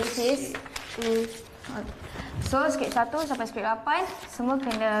 Okay, this is... So, skrip 1 sampai skrip 8, semua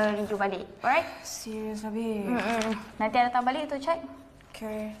kena redo balik. Alright? Serius, habis? Nanti ada datang balik tu, check.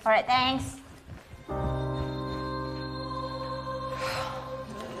 Okay. Alright, thanks.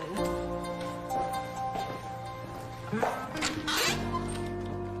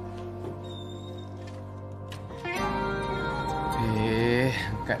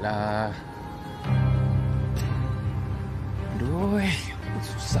 Angkatlah. Aduh,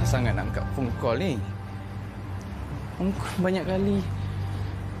 susah sangat nak angkat phone call ni. Phone call banyak kali.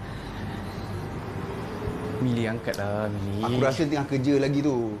 Mili, angkatlah, Mili. Aku rasa tengah kerja lagi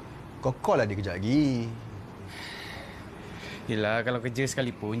tu. Kau call lah dia kejap lagi. Yelah, kalau kerja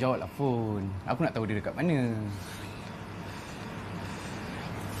sekalipun, jawablah phone. Aku nak tahu dia dekat mana.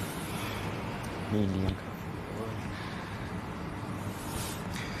 Mili, angkat.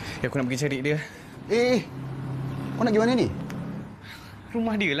 Ya, aku nak pergi cari dia. Kau nak pergi mana ni?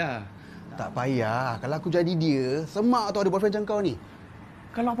 Rumah dia lah. Tak payah. Kalau aku jadi dia, semak tu ada boyfriend macam kau ni.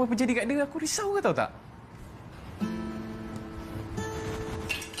 Kalau apa-apa jadi kat dia, aku risau ke tahu tak?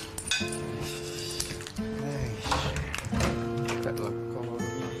 Angkatlah kau ni.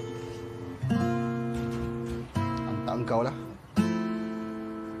 Hantar engkau lah.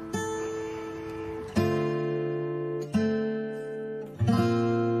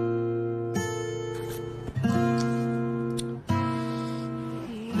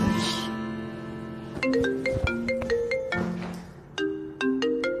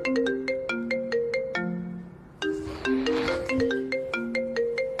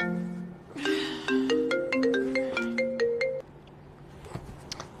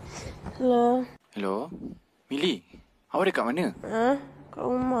 Hello? Mili, awak dekat mana? Kat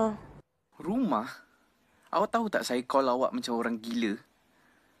rumah. Rumah? Awak tahu tak saya call awak macam orang gila?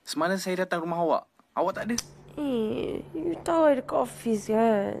 Semalam saya datang rumah awak. Awak tak ada. You tahu I dekat office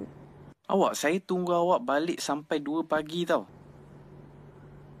kan? Awak, saya tunggu awak balik sampai 2 pagi tau.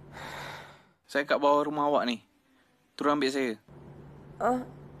 Saya kat bawah rumah awak ni. Turun ambil saya.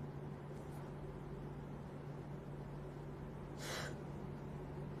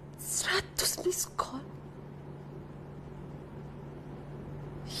 100 miss call.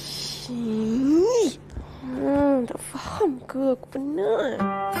 Tak faham ke? Aku penat.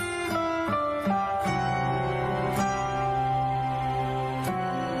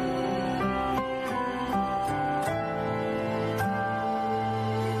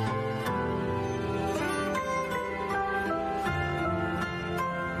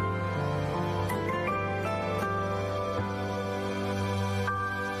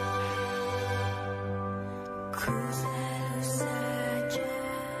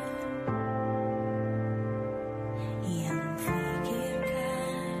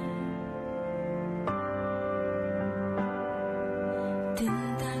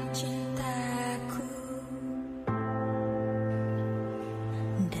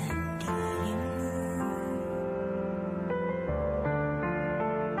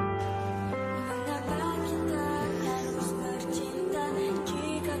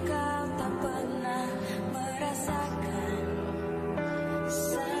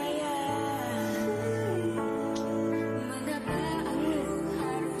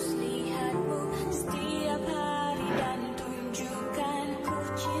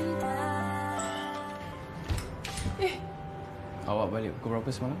 Awak balik pukul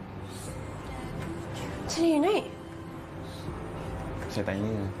berapa semalam? Macam mana you naik? Saya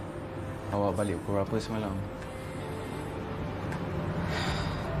tanya. Awak balik pukul berapa semalam?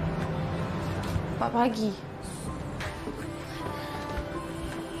 4 pagi.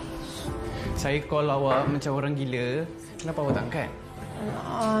 Saya call awak macam orang gila. Kenapa awak tak angkat?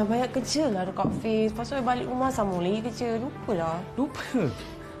 Banyak kerja lah dekat office. Lepas tu I balik rumah sama lagi kerja. Lupalah. Lupa?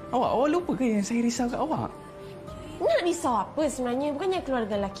 Awak lupa ke yang saya risau kat awak? Nak risau apa sebenarnya? Bukannya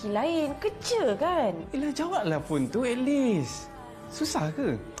keluarga lelaki lain. Kerja kan? Yelah, jawablah phone tu at least. Susah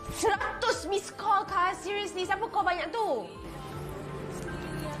ke? 100 miss call, Kak. Seriously, siapa call banyak tu?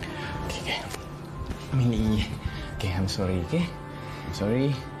 Okay. Mili. Okay, I'm sorry, okay? I'm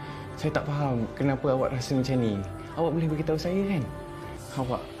sorry. Saya tak faham kenapa awak rasa macam ni. Awak boleh beritahu saya kan?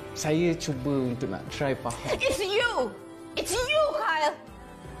 Saya cuba untuk nak try faham. It's you! It's you, Kyle!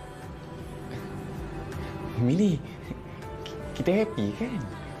 Mili, kita happy kan?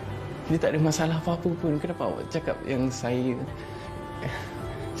 Kita tak ada masalah apa-apa pun. Kenapa awak cakap yang saya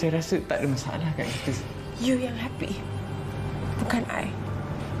rasa tak ada masalah kat kita? You yang happy. Bukan I.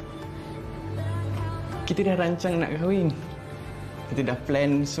 kita dah rancang nak kahwin. Kita dah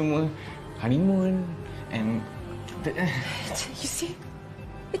plan semua honeymoon and You see?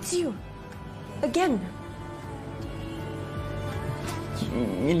 It's you. Again.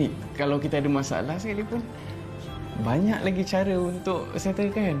 Mili, kalau kita ada masalah sekalipun, banyak lagi cara untuk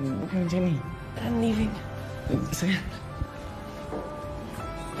settlekan. Bukan macam ni. I'm leaving. Sayang.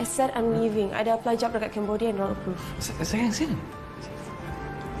 I said I'm leaving. I dah apply job dekat Cambodia and don't approve. Sayang.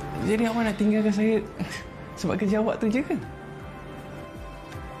 Jadi awak nak tinggalkan saya sebab kerja awak tu je ke?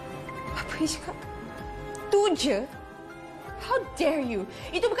 Apa you cakap? Tu je? How dare you?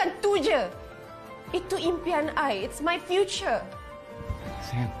 Itu bukan tu je. Itu impian I. It's my future.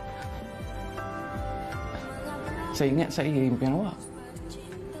 Sayang. Saya ingat saya impian awak.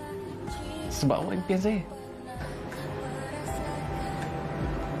 Sebab awak impian saya.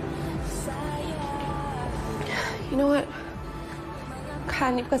 You know what?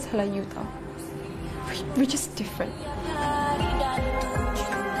 Kan, ni bukan salah you tau. We're just different.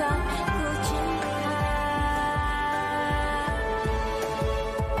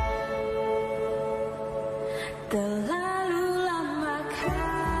 Terlalu lama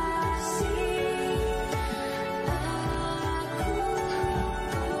kasih aku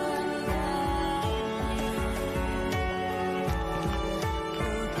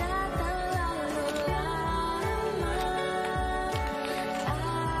sudah terlalu lama aku sedih.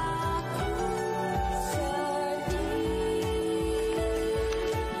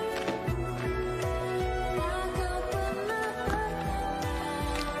 Tak kau pernah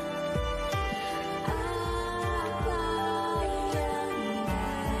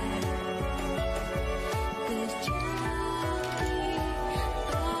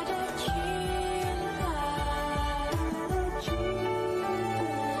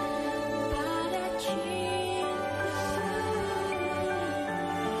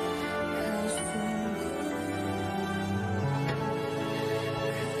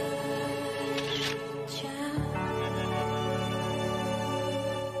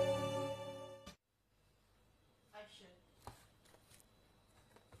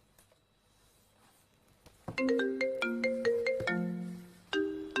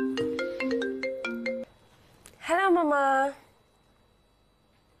Hello, Mama.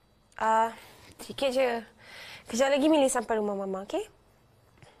 Sikit je. Kejap lagi Milih sampai rumah Mama, okey?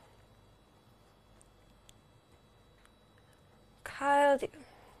 Kyle...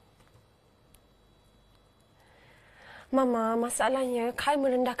 Mama, masalahnya Kyle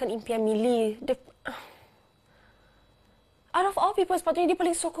merendahkan impian Milih. Out of all people, sepatutnya dia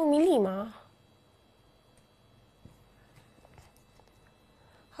paling sokong Milih, Ma.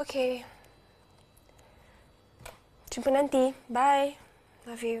 Okey. Jumpa nanti. Bye.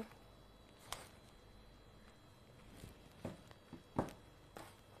 Love you.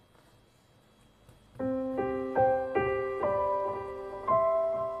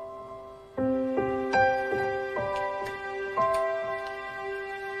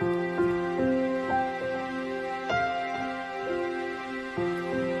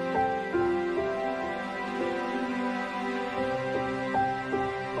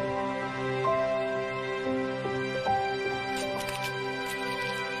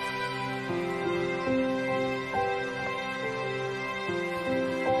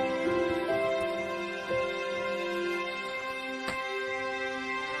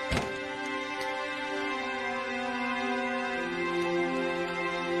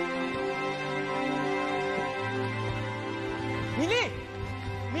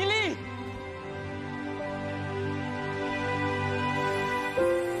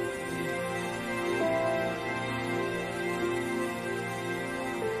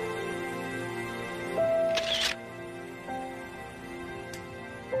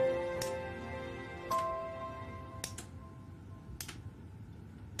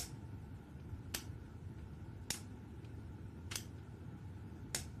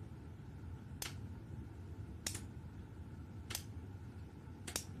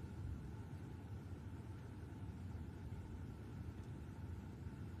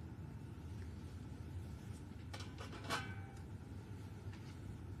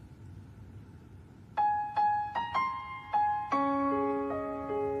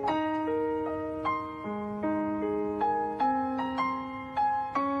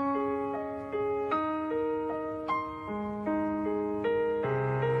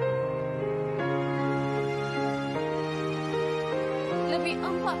 Lebih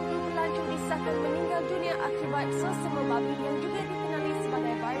 40 pelancong disahkan meninggal dunia akibat selsema babi yang juga dikenali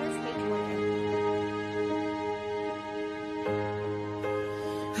sebagai virus H1N1.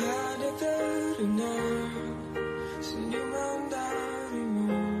 Ada terdengar senyuman darimu.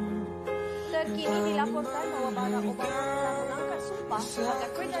 Terkini dilaporkan melaporkan bahawa Barack Obama telah mengangkat sumpah sebagai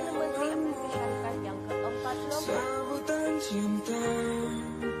Perdana Menteri Amerika Syarikat yang ke-44. Sambutan cinta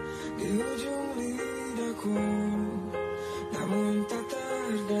di ujung lidahku, namun tak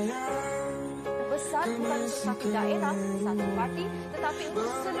terdaya. Besar bukan untuk satu daerah, satu parti, tetapi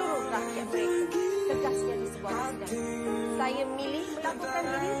untuk seluruh rakyat mereka. Tegasnya di sebuah sidang. Saya milih melaporkan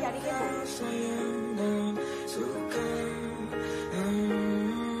diri dari Heboh.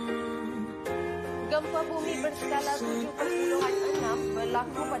 Gempa bumi berskala 7.6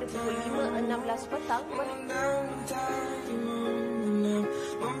 berlaku pada pukul 5.16 petang.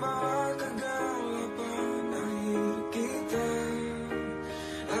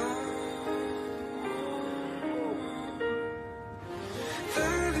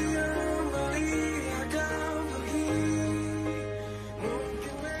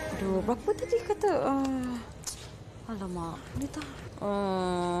 Aduh, berapa tadi kata? Alamak, ni tak.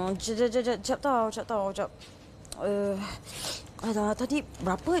 Jap tahu. Tadi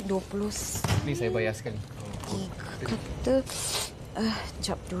berapa? 20. Ni saya bayar sekali. Kata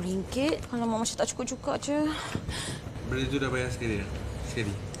jap RM2. Alamak, macam tak cukup juga je. Benda tu dah bayar sekali dah?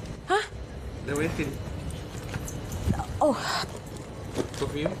 Sekali? Hah? Dah bayar sekali? Oh.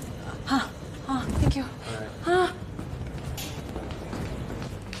 Coffee you? Thank you. Alright.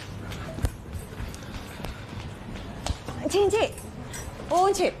 Encik. Oh,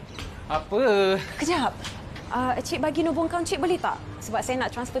 Encik. Apa? Kejap. Encik bagi nombor akaun Encik boleh tak? Sebab saya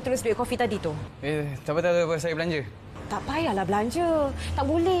nak transfer terus duit kopi tadi tu. Tak apa, saya belanja. Tak payahlah belanja. Tak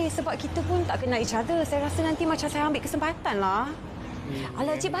boleh sebab kita pun tak kenal each other. Saya rasa nanti macam saya ambil kesempatan lah.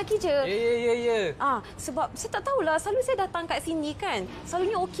 Alah, Encik bagi je. Ya. Sebab saya tak tahulah. Selalu saya datang kat sini kan.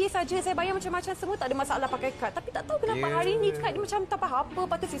 Selalunya okey saja. Saya bayar macam-macam semua. Tak ada masalah pakai kad. Tapi tak tahu kenapa hari ni kad dia macam tak faham apa.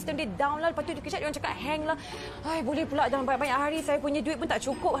 Lepas tu sistem dia down lah. Lepas tu dia kejap dia orang cakap hang lah. Boleh pula dalam banyak-banyak hari. Saya punya duit pun tak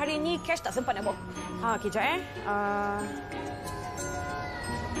cukup hari ni. Cash tak sempat nak bawa. Kejap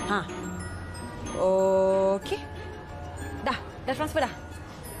Okey. Dah transfer dah.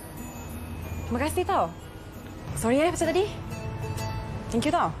 Terima kasih tau. Sorry pasal tadi. Thank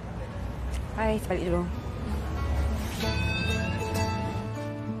you tau. Bye, balik dulu.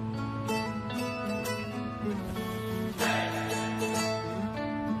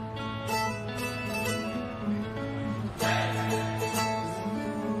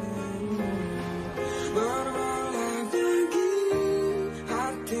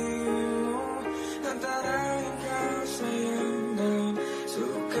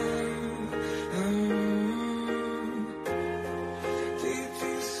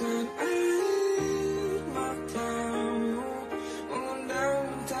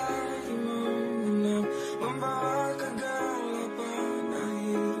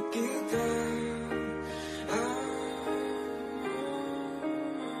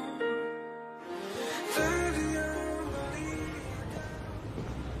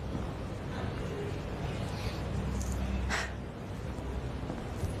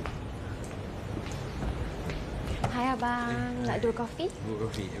 Hai abang, nak dua kopi? Dua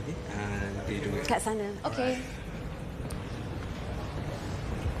kopi, okey. Nanti tunggu. Kat sana. Okey.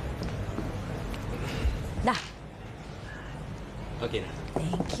 Dah. Okey dah.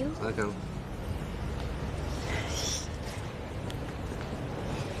 Thank you. Welcome.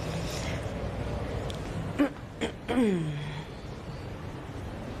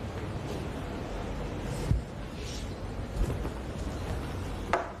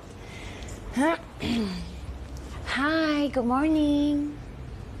 Hi, good morning.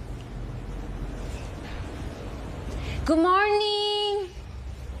 Good morning.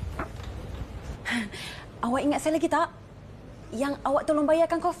 Awak ingat saya lagi tak? Yang awak tolong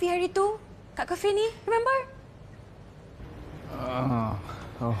bayarkan kopi hari tu kat kafe ni, remember?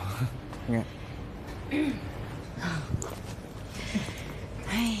 Ingat.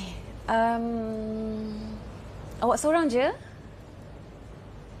 Hai, awak seorang je?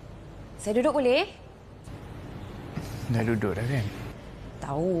 Saya duduk boleh? Dah duduk dah kan?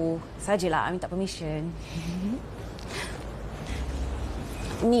 Tahu, sajalah minta permission.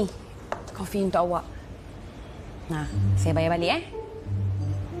 Ni, kopi untuk awak. Nah, saya bayar balik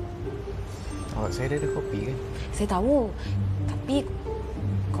Awak saya dah ada kopi kan? Saya tahu. Tapi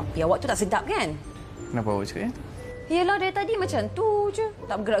kopi awak tu tak sedap kan? Kenapa awak cakap yang tu? Yelah, dari tadi macam tu je.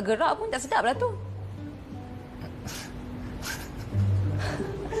 Tak bergerak-gerak pun tak sedap lah tu.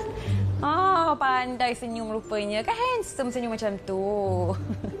 Pandai senyum rupanya. Kan handsome senyum macam tu.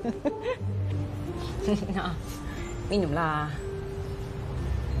 Nah, minumlah.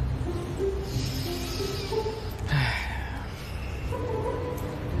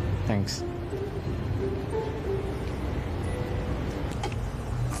 Thanks.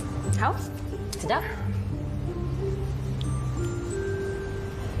 How? Sedap?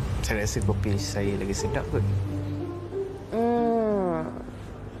 Saya rasa kopi saya lagi sedap kot.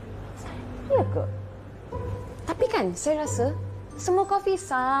 Ya ke? Tapi kan saya rasa semua kopi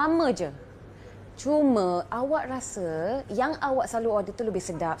sama je. Cuma awak rasa yang awak selalu order tu lebih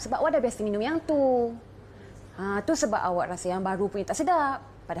sedap sebab awak dah biasa minum yang tu. Tu sebab awak rasa yang baru punya tak sedap.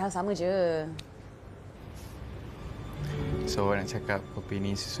 Padahal sama je. So, awak nak cakap kopi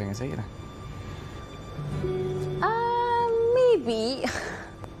ni sesuai dengan saya lah? Maybe.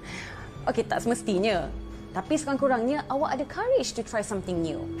 Okey, tak semestinya. Tapi sekurang-kurangnya awak ada courage to try something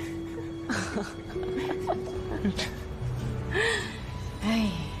new. Hai,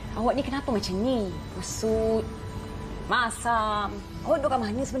 awak ni kenapa macam ni? Kusut, masam. Awak duduk kat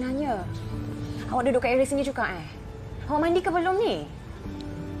mana sebenarnya? Awak duduk kat area sini juga Awak mandi ke belum ni?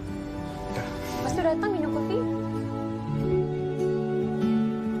 Dah. Lepas tu datang minum kopi?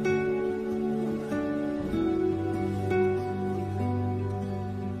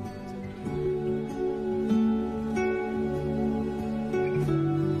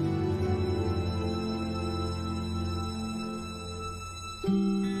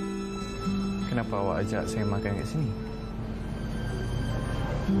 Kenapa awak ajak saya makan kat sini?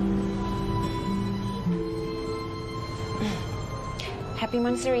 Happy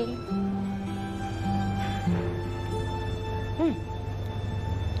Monthsary.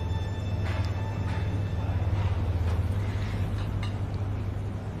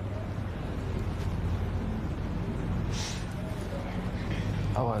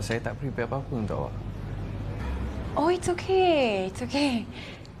 Awak, saya tak prepare apa-apa untuk awak. Oh, it's okay. It's okay.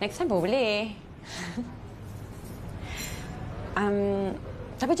 Next time pun boleh.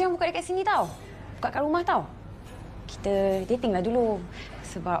 Tapi jangan buka dekat sini tau. Buka kat rumah tau. Kita datinglah dulu.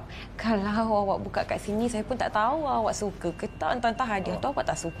 Sebab kalau awak buka kat sini, saya pun tak tahu awak suka ke tak. Entah-entah hadiah tu awak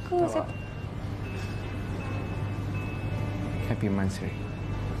tak suka. Saya... Happy Monthsary.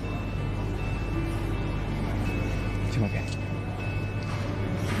 Cuma kan?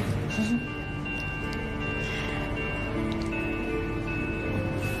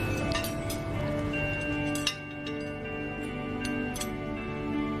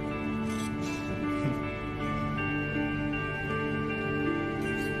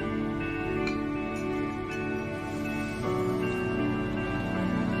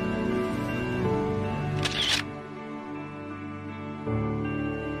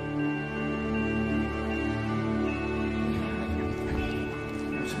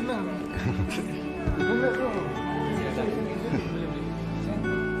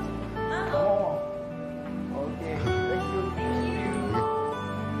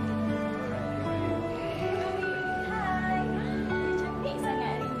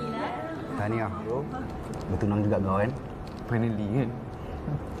 Tahniah. Bertunang juga kau kan? Finally kan?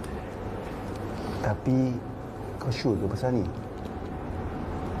 Tapi kau sure ke pasal ni?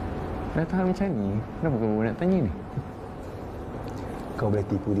 Dah tahu macam ni, kenapa kau nak tanya ni? Kau boleh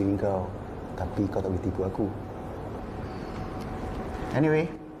tipu diri kau, tapi kau tak boleh tipu aku. Anyway,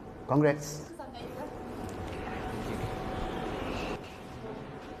 congrats.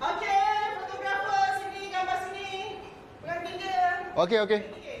 Okey, fotografer sini, gambar sini. Pengantin dia. Okey, okey.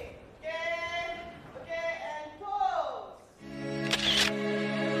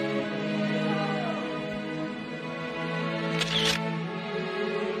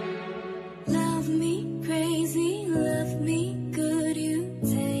 Love me crazy, love me good. You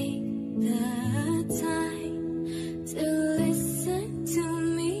take the time to listen to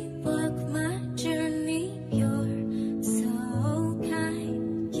me, walk my journey. You're so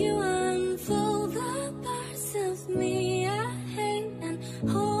kind. You unfold the parts of me I hate and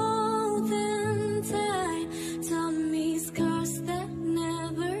hold them tight. Taught me scars that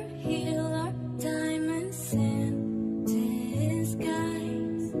never heal are diamonds in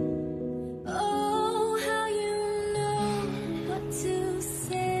disguise. Oh, how you know what to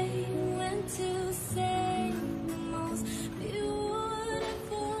say, when to say the most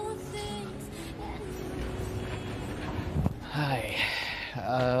beautiful things. Hi.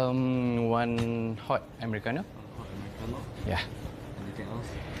 One hot Americano? Hot Americano. Yeah. Anything else?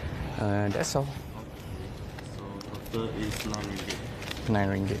 That's all. So total is RM9.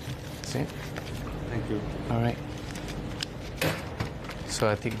 RM9. That's it. Thank you. All right.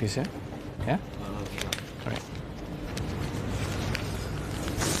 So I take this, yeah? Yeah? All right.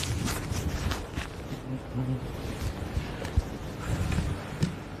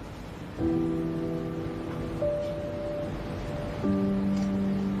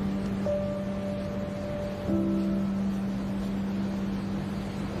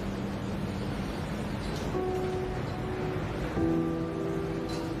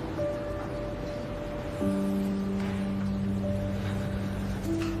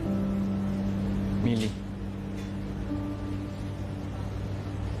 Milih.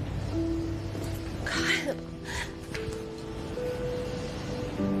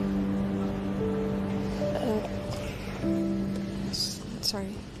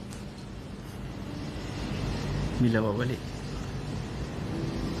 Sorry. Bila awak balik?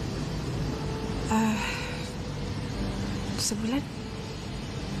 Sebulan.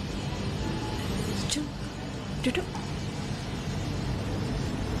 Jom, duduk.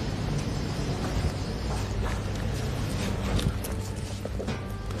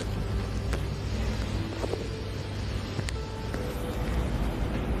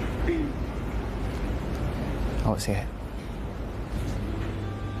 Awak sihat?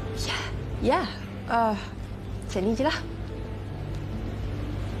 Ya, macam ni je lah.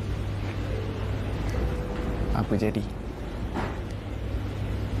 Apa jadi?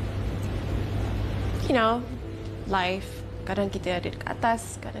 You know, life. Kadang kita ada dekat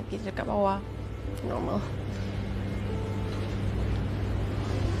atas, kadang kita dekat bawah. Normal.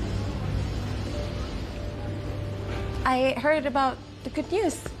 I heard about the good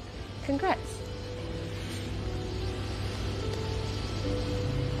news. Congrats.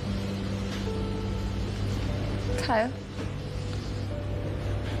 Kyle.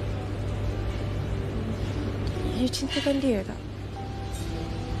 You cintakan dia tak?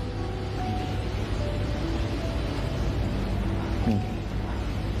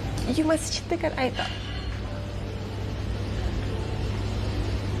 You masih cintakan I tak?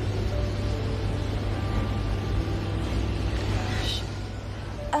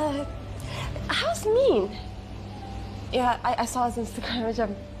 How's mean? Yeah, I saw his Instagram macam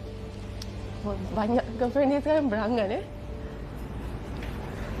banyak girlfriend dia sekarang berangan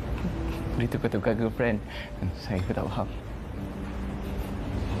Dia tukar-tukar girlfriend. Saya pun tak faham.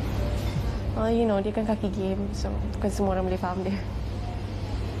 You know, dia kan kaki game, so bukan semua orang boleh faham dia.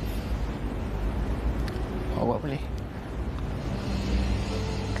 Awak boleh?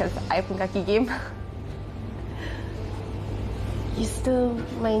 Because I pun kaki game. You still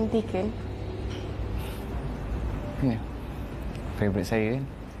main Taken? Ya. Favorite saya kan?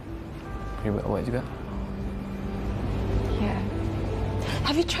 Favorite awak juga? Yeah.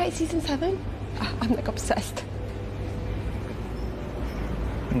 Have you tried season 7? I'm like obsessed.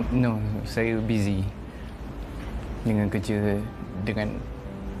 No, saya busy dengan kerja, dengan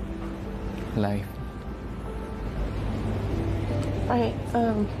live. Right.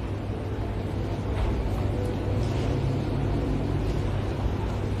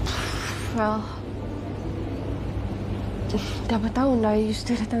 Well, dah bertahun dah you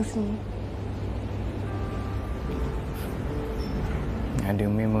still datang sini. Ada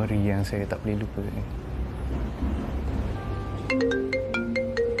memori yang saya tak boleh lupa.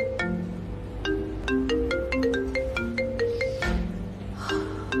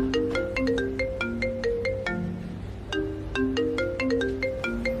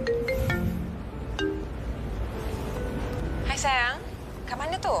 Hai sayang, kat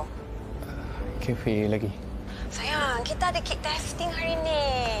mana tu? Kafe lagi. Sayang, kita ada cake testing hari ni.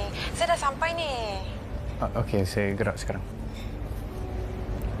 Saya dah sampai ni. Okey, saya gerak sekarang.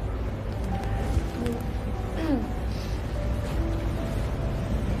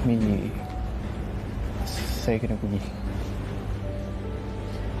 Mili, saya kena pergi.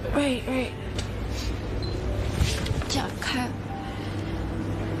 Right. Jangan.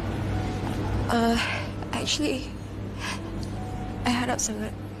 Actually, I harap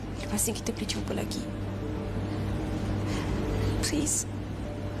sangat lepas ni kita boleh jumpa lagi. Please.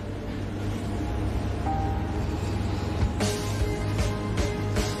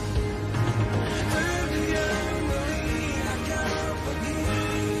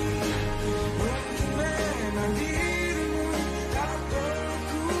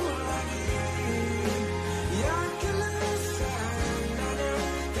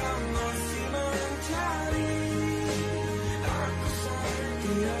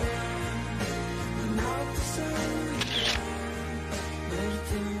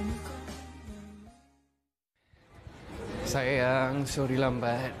 Sayang, sorry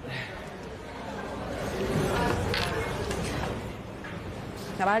lambat.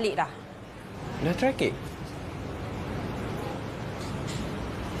 Nak balik dah? Dah try kek?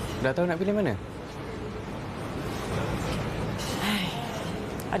 Dah tahu nak pilih mana?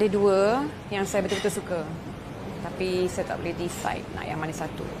 Ada dua yang saya betul-betul suka. Tapi saya tak boleh decide nak yang mana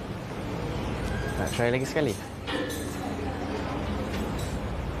satu. Nak try lagi sekali?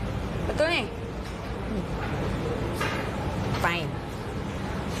 Betul ni? Fine.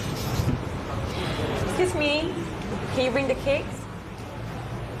 Excuse me. Can you bring the cakes?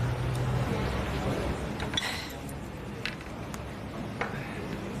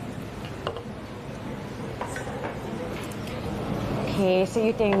 Okay, so you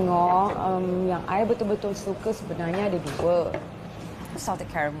tengok yang I betul-betul suka sebenarnya ada dua. Salted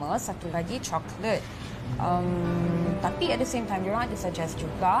caramel, satu lagi chocolate. Tapi at the same time, diorang ada suggest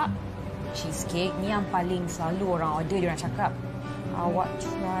juga cheesecake. Ni yang paling selalu orang order, diorang cakap. Awak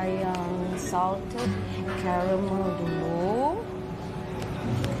try yang salted caramel dulu.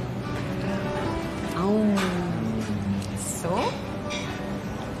 So,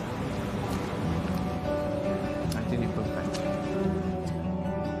 Nanti ni perfect.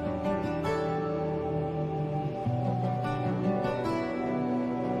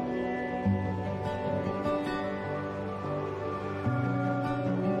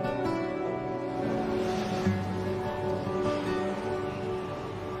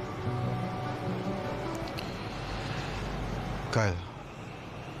 Kyle,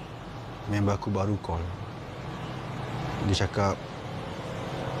 member aku baru call. Dia cakap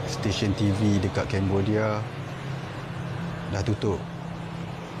stesen TV dekat Cambodia dah tutup.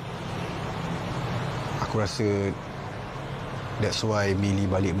 Aku rasa that's why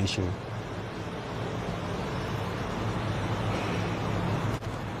Millie balik Malaysia.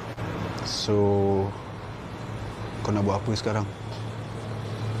 So, kau nak buat apa sekarang?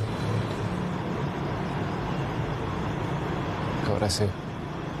 Kau rasa?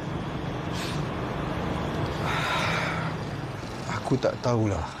 Aku tak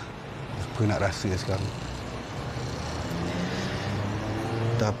tahulah apa nak rasa sekarang.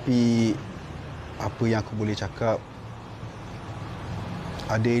 Tapi apa yang aku boleh cakap,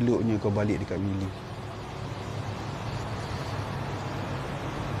 ada eloknya kau balik dekat Millie.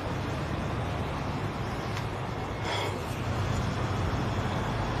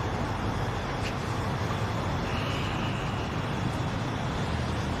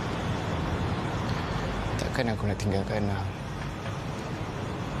 Takkan aku nak tinggalkan Ana.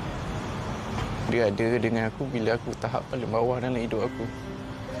 Dia ada dengan aku bila aku tahap paling bawah dalam hidup aku.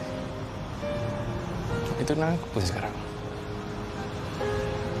 Itu nak aku pun sekarang.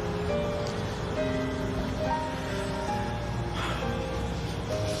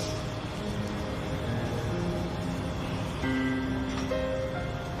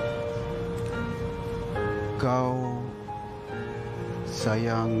 Kau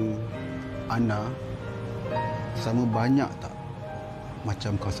sayang Ana sama banyak tak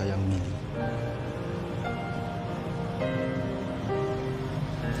macam kau sayang Millie?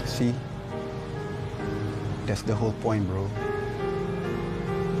 See? That's the whole point, bro.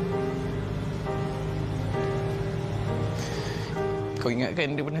 Kau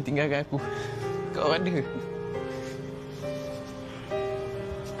ingatkan dia pernah tinggalkan aku? Kau ada.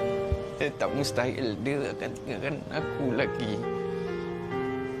 Tak mustahil dia akan tinggalkan aku lagi.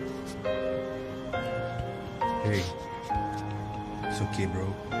 Hey, it's okay, bro.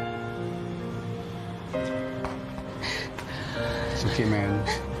 It's okay, man.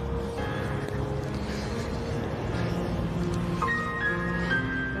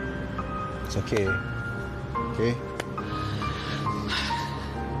 It's okay. Okay?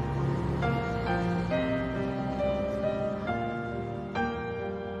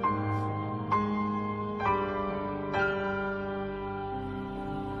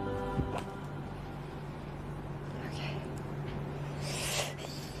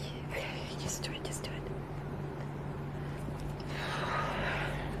 Just do it.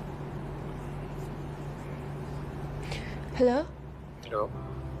 Hello? Hello?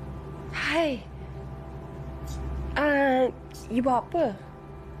 Hai. You buat apa?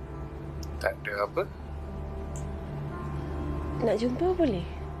 Tak ada apa? Nak jumpa boleh?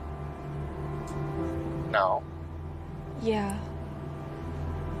 Now? Ya.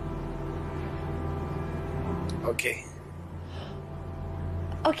 Okay.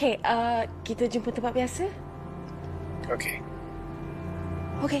 Okay, kita jumpa tempat biasa? Okay.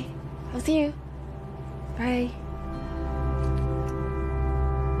 Okay, I'll see you. Bye.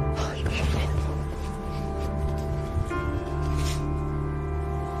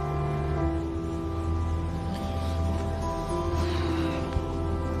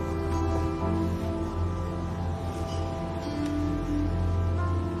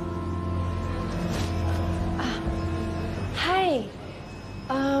 Hi.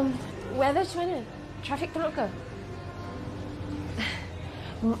 Weather macam mana? Traffic teruk ke?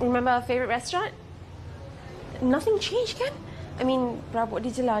 Remember our favourite restaurant? Nothing changed kan? I mean, perabot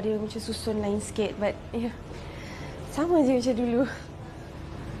dia je lah. Dia macam susun lain sikit. But, yeah. Sama je macam dulu.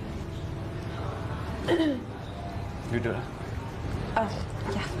 Duduklah. Oh,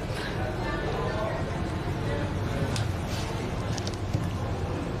 ya.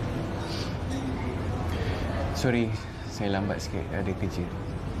 Sorry, saya lambat sikit. Ada kerja.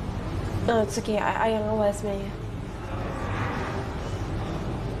 Oh, it's okay. I yang awal sebenarnya.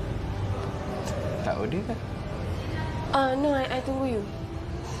 Tak order ke? No, I tunggu you.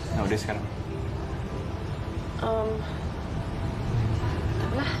 Nak order sekarang?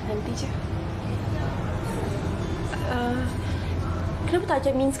 Taklah, nanti je. Kenapa tak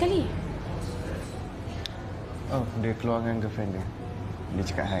ajak Min sekali? Oh, dia keluar dengan girlfriend dia. Dia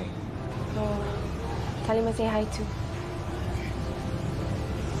cakap hi. Oh, Salim say hi too.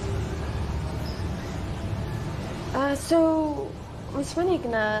 So, macam mana you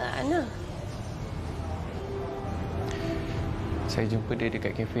kenal Ana? Saya jumpa dia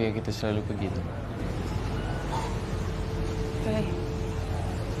dekat kafe yang kita selalu pergi tu. Baik.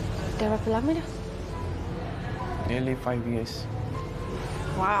 Dah berapa lama dah? Nearly 5 years.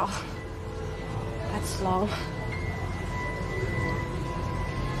 Wow. That's long.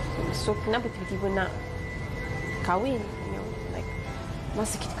 So, kenapa tiba-tiba nak kahwin? You know, like,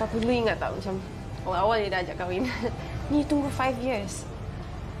 masa kita couple dulu ingat tak macam awal-awal dia dah ajak kahwin. Ni tunggu 5 years.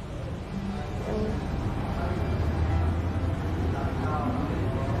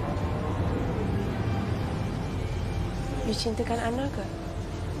 You cintakan Ana ke?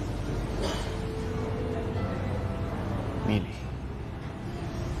 Milih.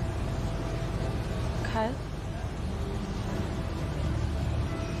 Kyle?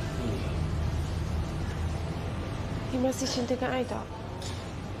 You masih cintakan I tak?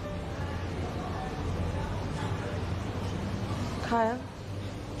 Kyle?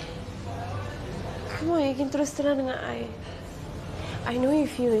 Come on, you can terus terang dengan I know you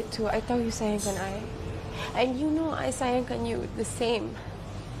feel it too. I tahu you sayangkan I. And you know I sayangkan you the same.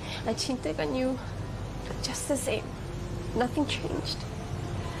 I cintakan you just the same. Nothing changed.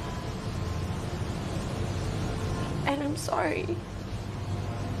 And I'm sorry.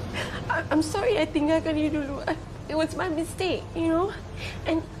 I'm sorry I tinggalkan you dulu. It was my mistake, you know.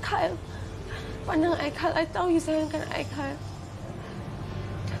 And Kyle, pandang I, Kyle. I tahu you sayangkan I, Kyle.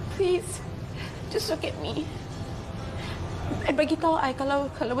 Please, just look at me. And bagi tahu I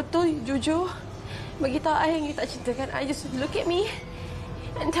kalau betul jujur. Bagi tahu I yang you tak cintakan I. Just look at me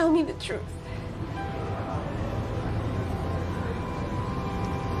and tell me the truth.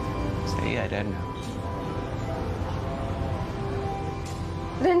 Saya ada anak.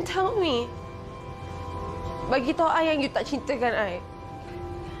 Then tell me. Bagi tahu I yang you tak cintakan I.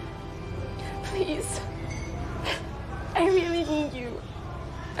 Please. I really need you.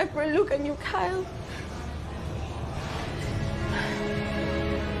 I perlukan you, Kyle.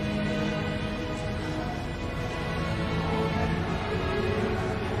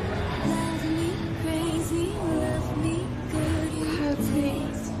 Love me crazy, love me good. You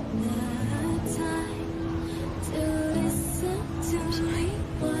take the time to listen to me.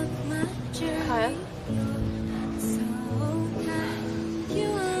 Walk my journey. Kyle? So kind. You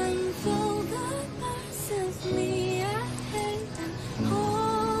unfold the parts of me I hate and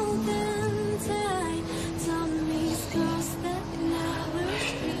hold them tight. Tell me scars that now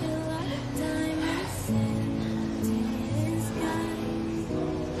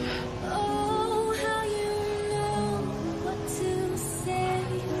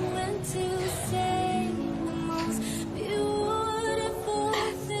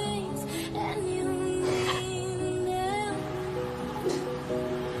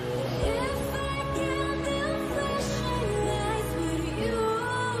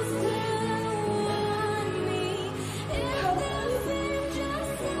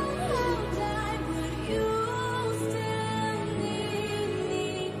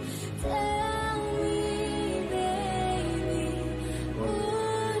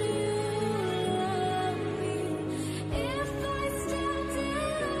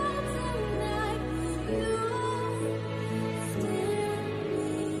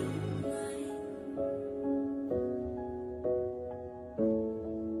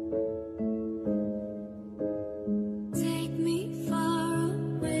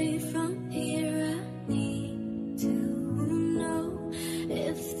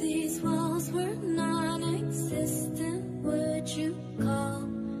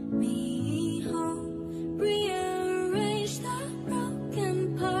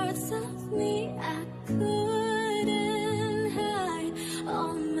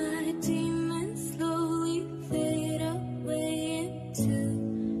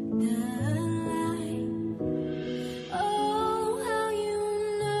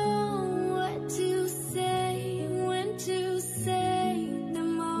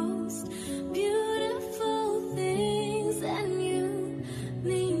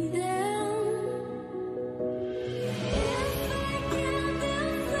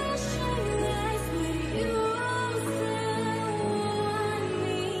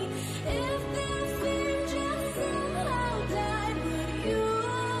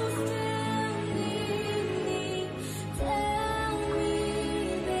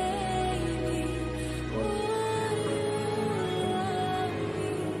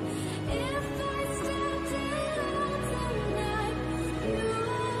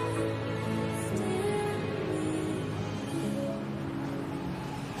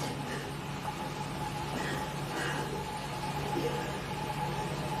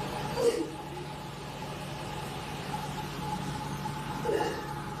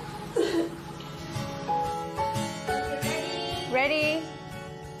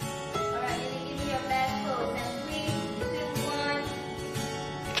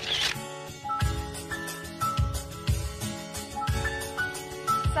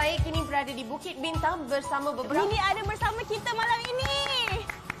Saya kini berada di Bukit Bintang bersama beberapa... Ini ada bersama kita malam ini.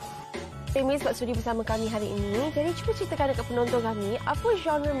 Terima kasih sebab sudi bersama kami hari ini. Jadi cuba ceritakan dekat penonton kami, apa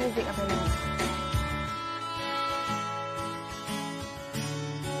genre muzik apa ini?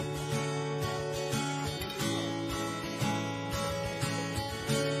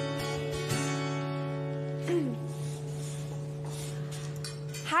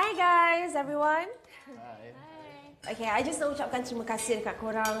 Hi guys, everyone. Okay, I just nak ucapkan terima kasih dekat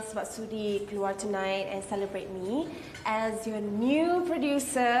korang sebab sudi keluar tonight and celebrate me as your new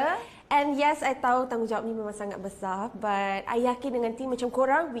producer. And yes, I tahu tanggungjawab ni memang sangat besar, but I yakin dengan team macam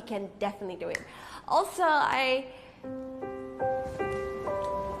korang, we can definitely do it. Also,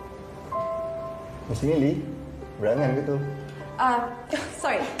 Mesti Li, berangan ke tu?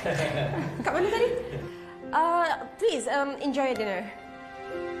 Sorry. Kat mana tadi? Please, enjoy your dinner.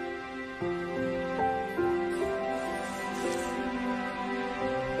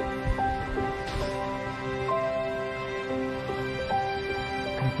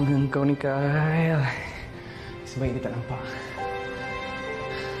 Kenapa kau ni, Kyle? Sebaik dia tak nampak.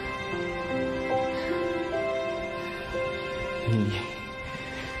 Ini.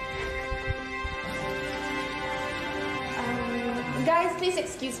 Guys, please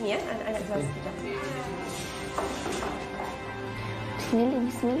excuse me ya. Anak kelas sekejap.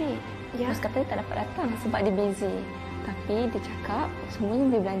 Bismillah. Ya. Bos kata dia tak dapat datang sebab dia busy. Tapi dia cakap semuanya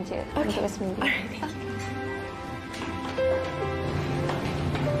dia belanja untuk Bismillah. Alright.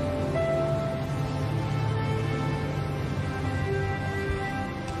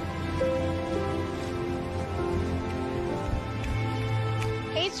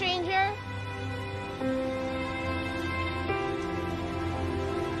 Hey stranger.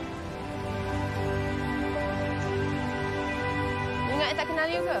 Ingat I tak kenal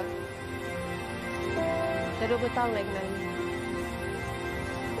you ke? Dah 20 tahun I kenal you.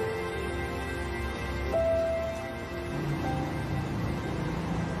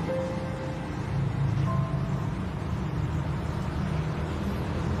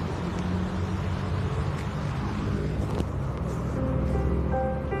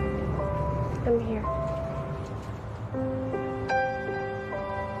 I'm here.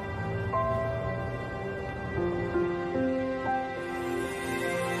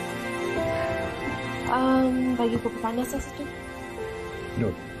 Bagi kopi panas lah situ.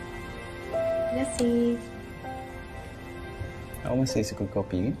 Duk. Terima kasih. Awak masih suka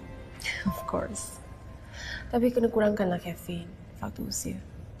kopi, kan? Of course. Tapi kena kurangkanlah kafein faktor usia.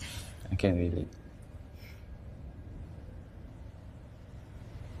 I can't relate.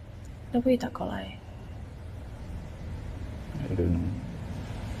 Kenapa you tak call I? I don't know.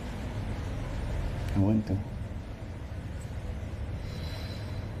 I want to.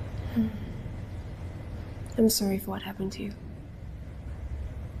 I'm sorry for what happened to you.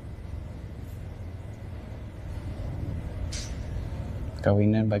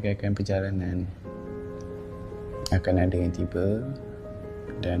 Kawinan bagaikan perjalanan. Akan ada yang tiba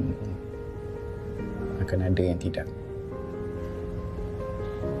dan akan ada yang tidak.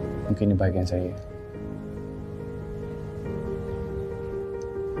 Mungkin ini bahagian saya.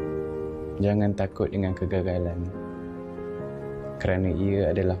 Jangan takut dengan kegagalan. Kerana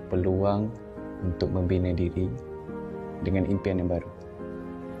ia adalah peluang untuk membina diri dengan impian yang baru.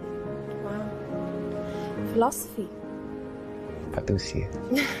 Wow. Philosophy. Faktor usia.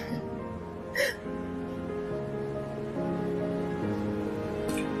 Terima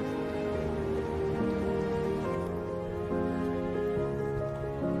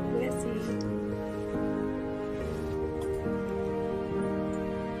kasih.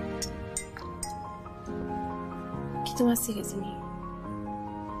 Kita masih kat sini.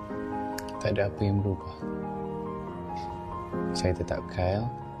 Tak ada apa yang berubah. Saya tetap Kyle,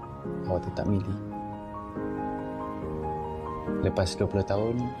 awak tetap Millie. Lepas 20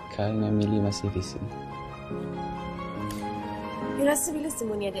 tahun, Kyle dan Millie masih di sini. You rasa bila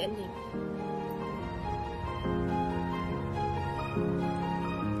semua ni ada ending?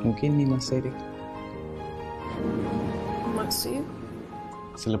 Mungkin ni masa dia. Maksud you?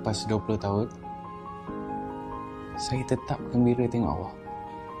 Selepas 20 tahun, saya tetap gembira tengok awak.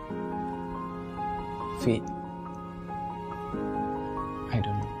 Fate. I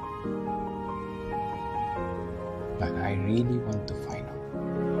don't know. But I really want to find out.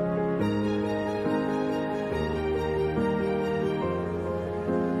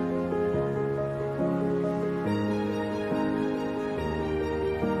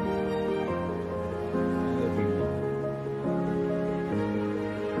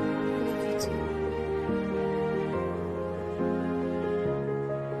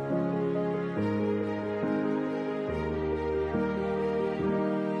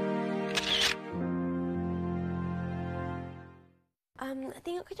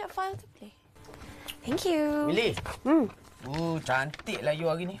 kejap file tu boleh? Thank you. Willy. Cantiklah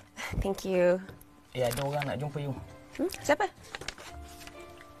you hari ni. Thank you. Ada orang nak jumpa you. Siapa?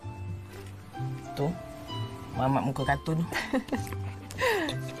 Tu. Mamat muka kartun tu.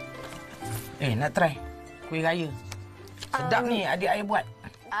 Nak try kuih raya. Sedap ni adik ayah buat.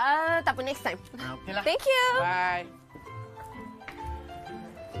 Tak apa, next time. Okeylah. Thank you. Bye.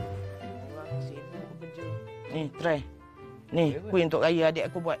 Orang sibuk kerja. Ni, try. Ni, kuih untuk raya adik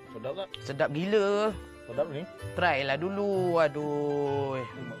aku buat. Sedap tak? Sedap gila. Sedap ni? Try lah dulu. Aduh.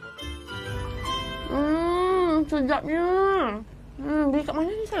 Sedapnya. Beli kat mana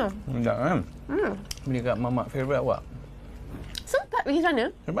ni, sayang? Sedap kan? Beli kat mamak favourite awak. Sempat pergi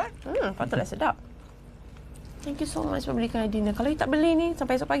sana? Sebab? Patutlah sedap. Thank you so much for belikan dinner. Kalau you tak beli ni,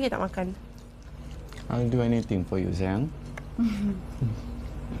 sampai esok pagi tak makan. I'll do anything for you, sayang.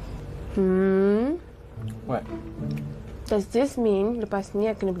 What? Does this mean lepas ni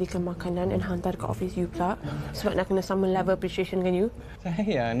I kena belikan makanan and hantar ke office you pula? Sebab nak kena sama level appreciation dengan you?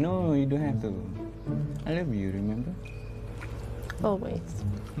 Sayang, no, you don't have to. I love you, remember? Always.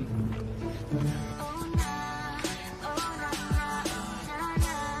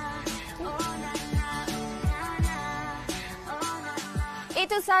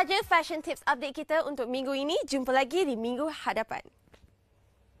 Itu sahaja fashion tips update kita untuk minggu ini. Jumpa lagi di minggu hadapan.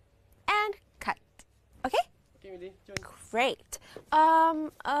 And cut. Okay? Great.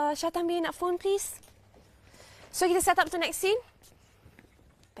 Syatambi nak phone please. So kita set up to next scene.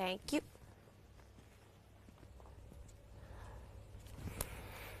 Thank you.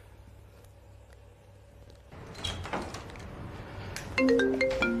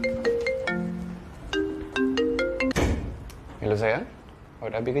 Hello sayang.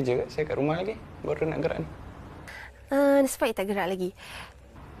 Awak dah habis kerja ke? Saya kat rumah lagi. Baru nak gerak ni. Sebab tak gerak lagi.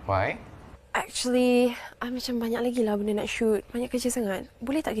 Why? Actually, I macam banyak lagi lah benda nak shoot. Banyak kerja sangat.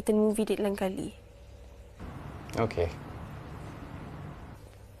 Boleh tak kita movie date lain kali? Okey.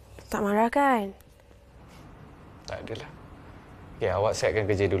 Tak marah kan? Tak adalah. Okay, awak siapkan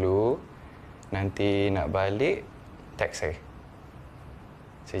kerja dulu. Nanti nak balik, text saya.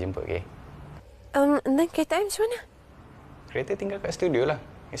 Saya jemput, okey? Dan kereta I macam mana? Kereta tinggal kat studio lah.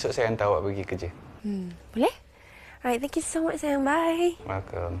 Esok saya hantar awak pergi kerja. Boleh? Alright, thank you so much sayang. Bye.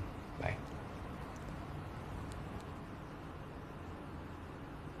 Welcome. Bye.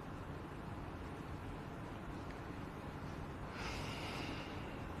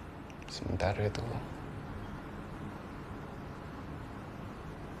 Sementara tu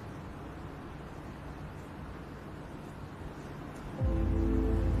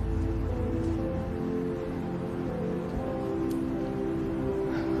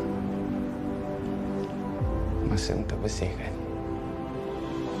masa untuk bersihkan.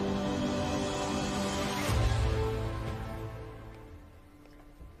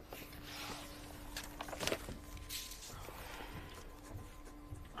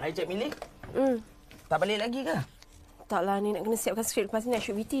 Hai Cik Millie. Tak balik lagi ke? Taklah, ni nak kena siapkan skrip lepas ni nak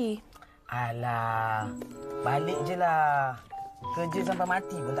shoot VT. Alah, balik je lah. Kerja sampai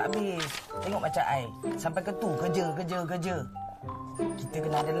mati pun tak habis. Tengok macam I. Sampai ke tu, kerja. Kita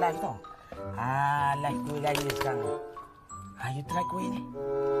kena ada live tau. Live kuih raya sekarang. You try kuih ni.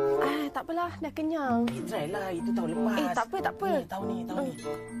 Tak apalah, dah kenyang. Try lah, itu tahun lepas. Tak apa. Ni, tahun ni.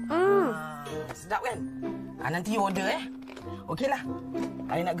 Sedap kan? Nanti you order Okeylah.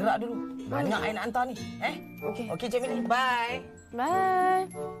 I nak gerak dulu. Banyak I nak hantar ni. Okey Cik Millie. Bye. Bye.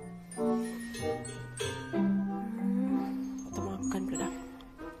 Tak makan pula dah.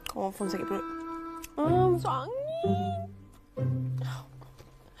 Confirm sakit perut. Masuk angin.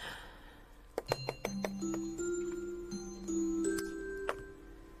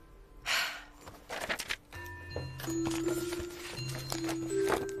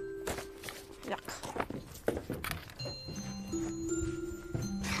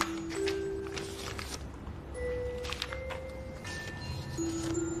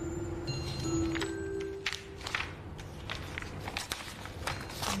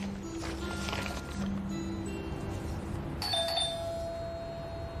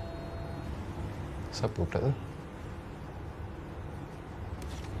 Siapa pula tu?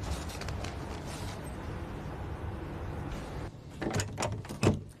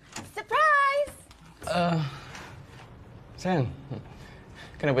 Surprise! Sayang,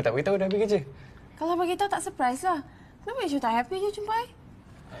 kenapa tak beritahu dah habis kerja? Kalau bagi tahu tak surprise lah. Kenapa you tak happy je jumpa I?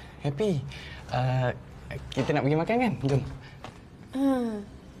 Happy. Kita nak pergi makan kan? Jom.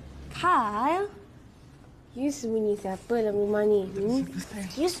 Kyle? You sembunyi siapa dalam rumah ni?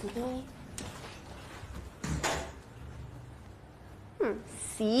 Excuse me.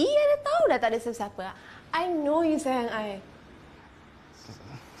 See, I dah tahu dah tak ada siapa-siapa. I know you sayang I.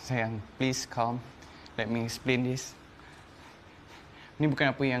 Sayang, please calm. Let me explain this. Ini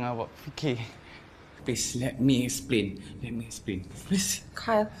bukan apa yang awak fikir. Please, let me explain. Let me explain. Please.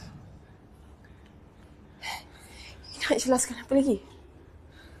 Kyle. Nak jelaskan apa lagi?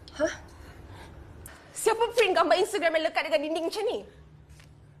 Hah? Siapa print gambar Instagram yang lekat dekat dinding macam ni?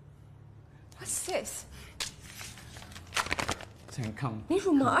 What's this? Sayang, calm. Ni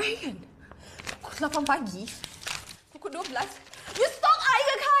rumah I kan? Pukul 8 pagi. Pukul 12. You stalk I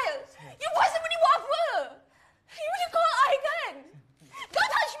ke, Kyle? You buat semua ni buat apa? You boleh call I kan? Don't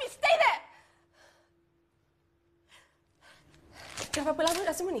touch me. Stay there. Dah berapa lama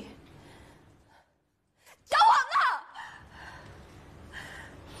dah semua ni? Jawablah!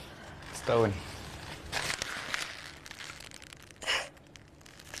 Setahun.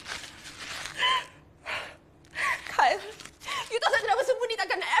 Kyle, you tahu tak kenapa semua ni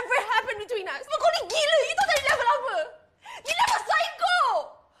takkan ever happen between us? Sebab kau ni gila. You tahu tak ni level apa? Ni level psycho!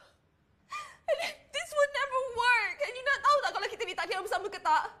 And this would never work. And you nak tahu tak kalau kita ni tak kira bersama ke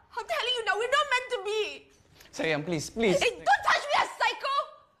tak? I'm telling you now, we're not meant to be. Sayang, please, please. Hey, don't touch me, as psycho!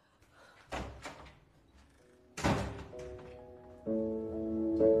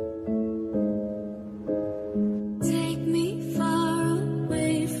 Take me far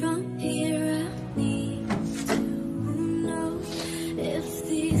away from here. I need to know if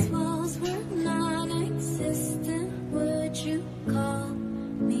these walls were non-existent, would you call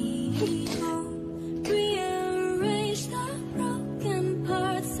me home? Rearrange the broken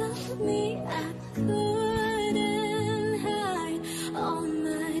parts of me I couldn't hide. All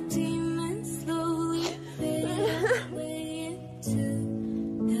my demons slowly fade away into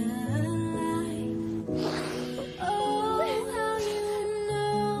the light. Oh, how you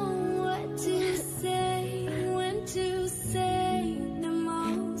know what to say, when to say the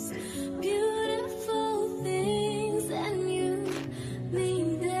most beautiful things, and you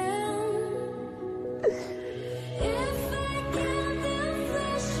mean them. If I get the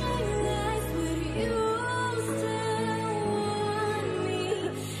flashing lights, would you still want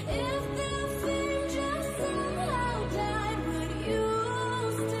me? If the flame just somehow died, would you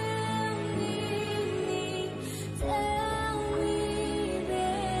still need me? Tell me,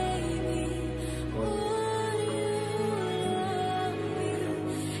 baby, would you love me?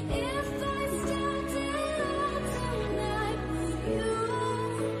 If I stopped it all tonight, would you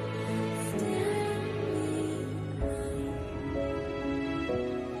still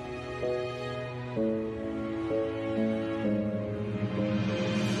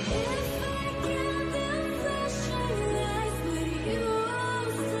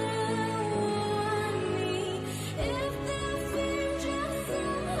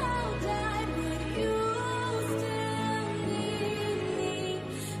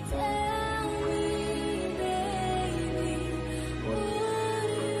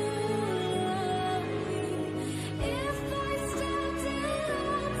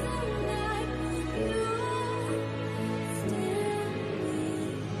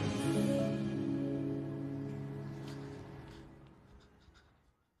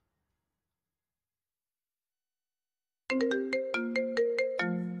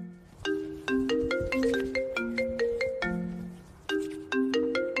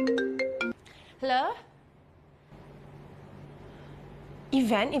Hello?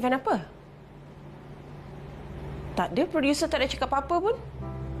 Event? Event apa? Tak ada. Producer tak ada cakap apa-apa pun.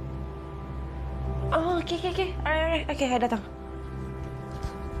 Oh, okey. Alright. Okey, saya datang.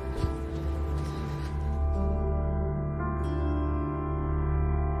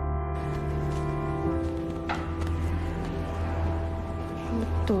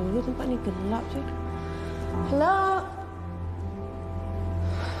 Betul ke tempat ni gelap je? Hello?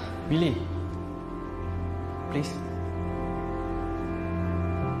 Billy. Please.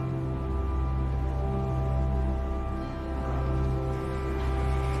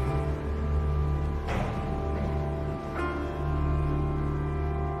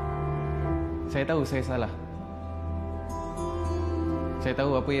 Saya tahu saya salah. Saya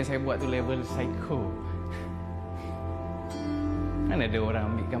tahu apa yang saya buat tu level psycho. Kan ada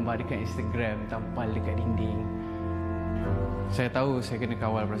orang ambil gambar dekat Instagram, tampal dekat dinding. Saya tahu saya kena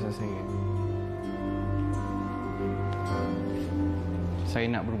kawal perasaan saya. Saya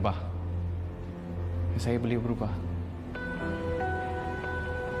nak berubah. Saya boleh berubah.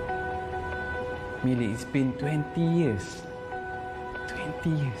 Millie, it's been 20 years.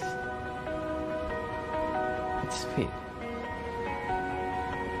 20 years. It's fate.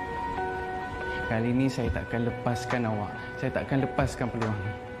 Kali ini saya takkan lepaskan awak. Saya takkan lepaskan peluang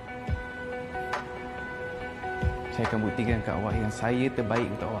ini. Saya akan buktikan ke awak yang saya terbaik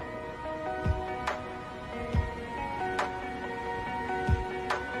untuk awak.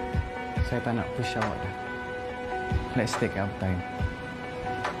 Saya tak nak push awak dah. Let's take our time.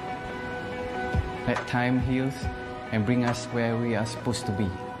 Let time heals and bring us where we are supposed to be.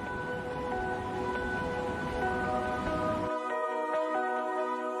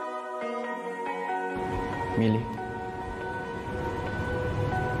 Millie.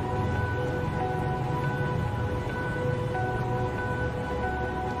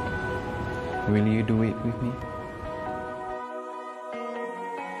 Will you do it with me?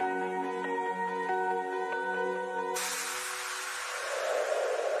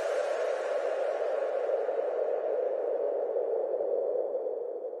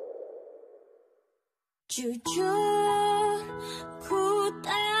 Jujur, ku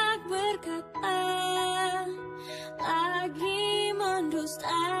tak berkata lagi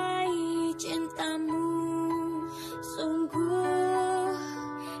mendustai cintamu.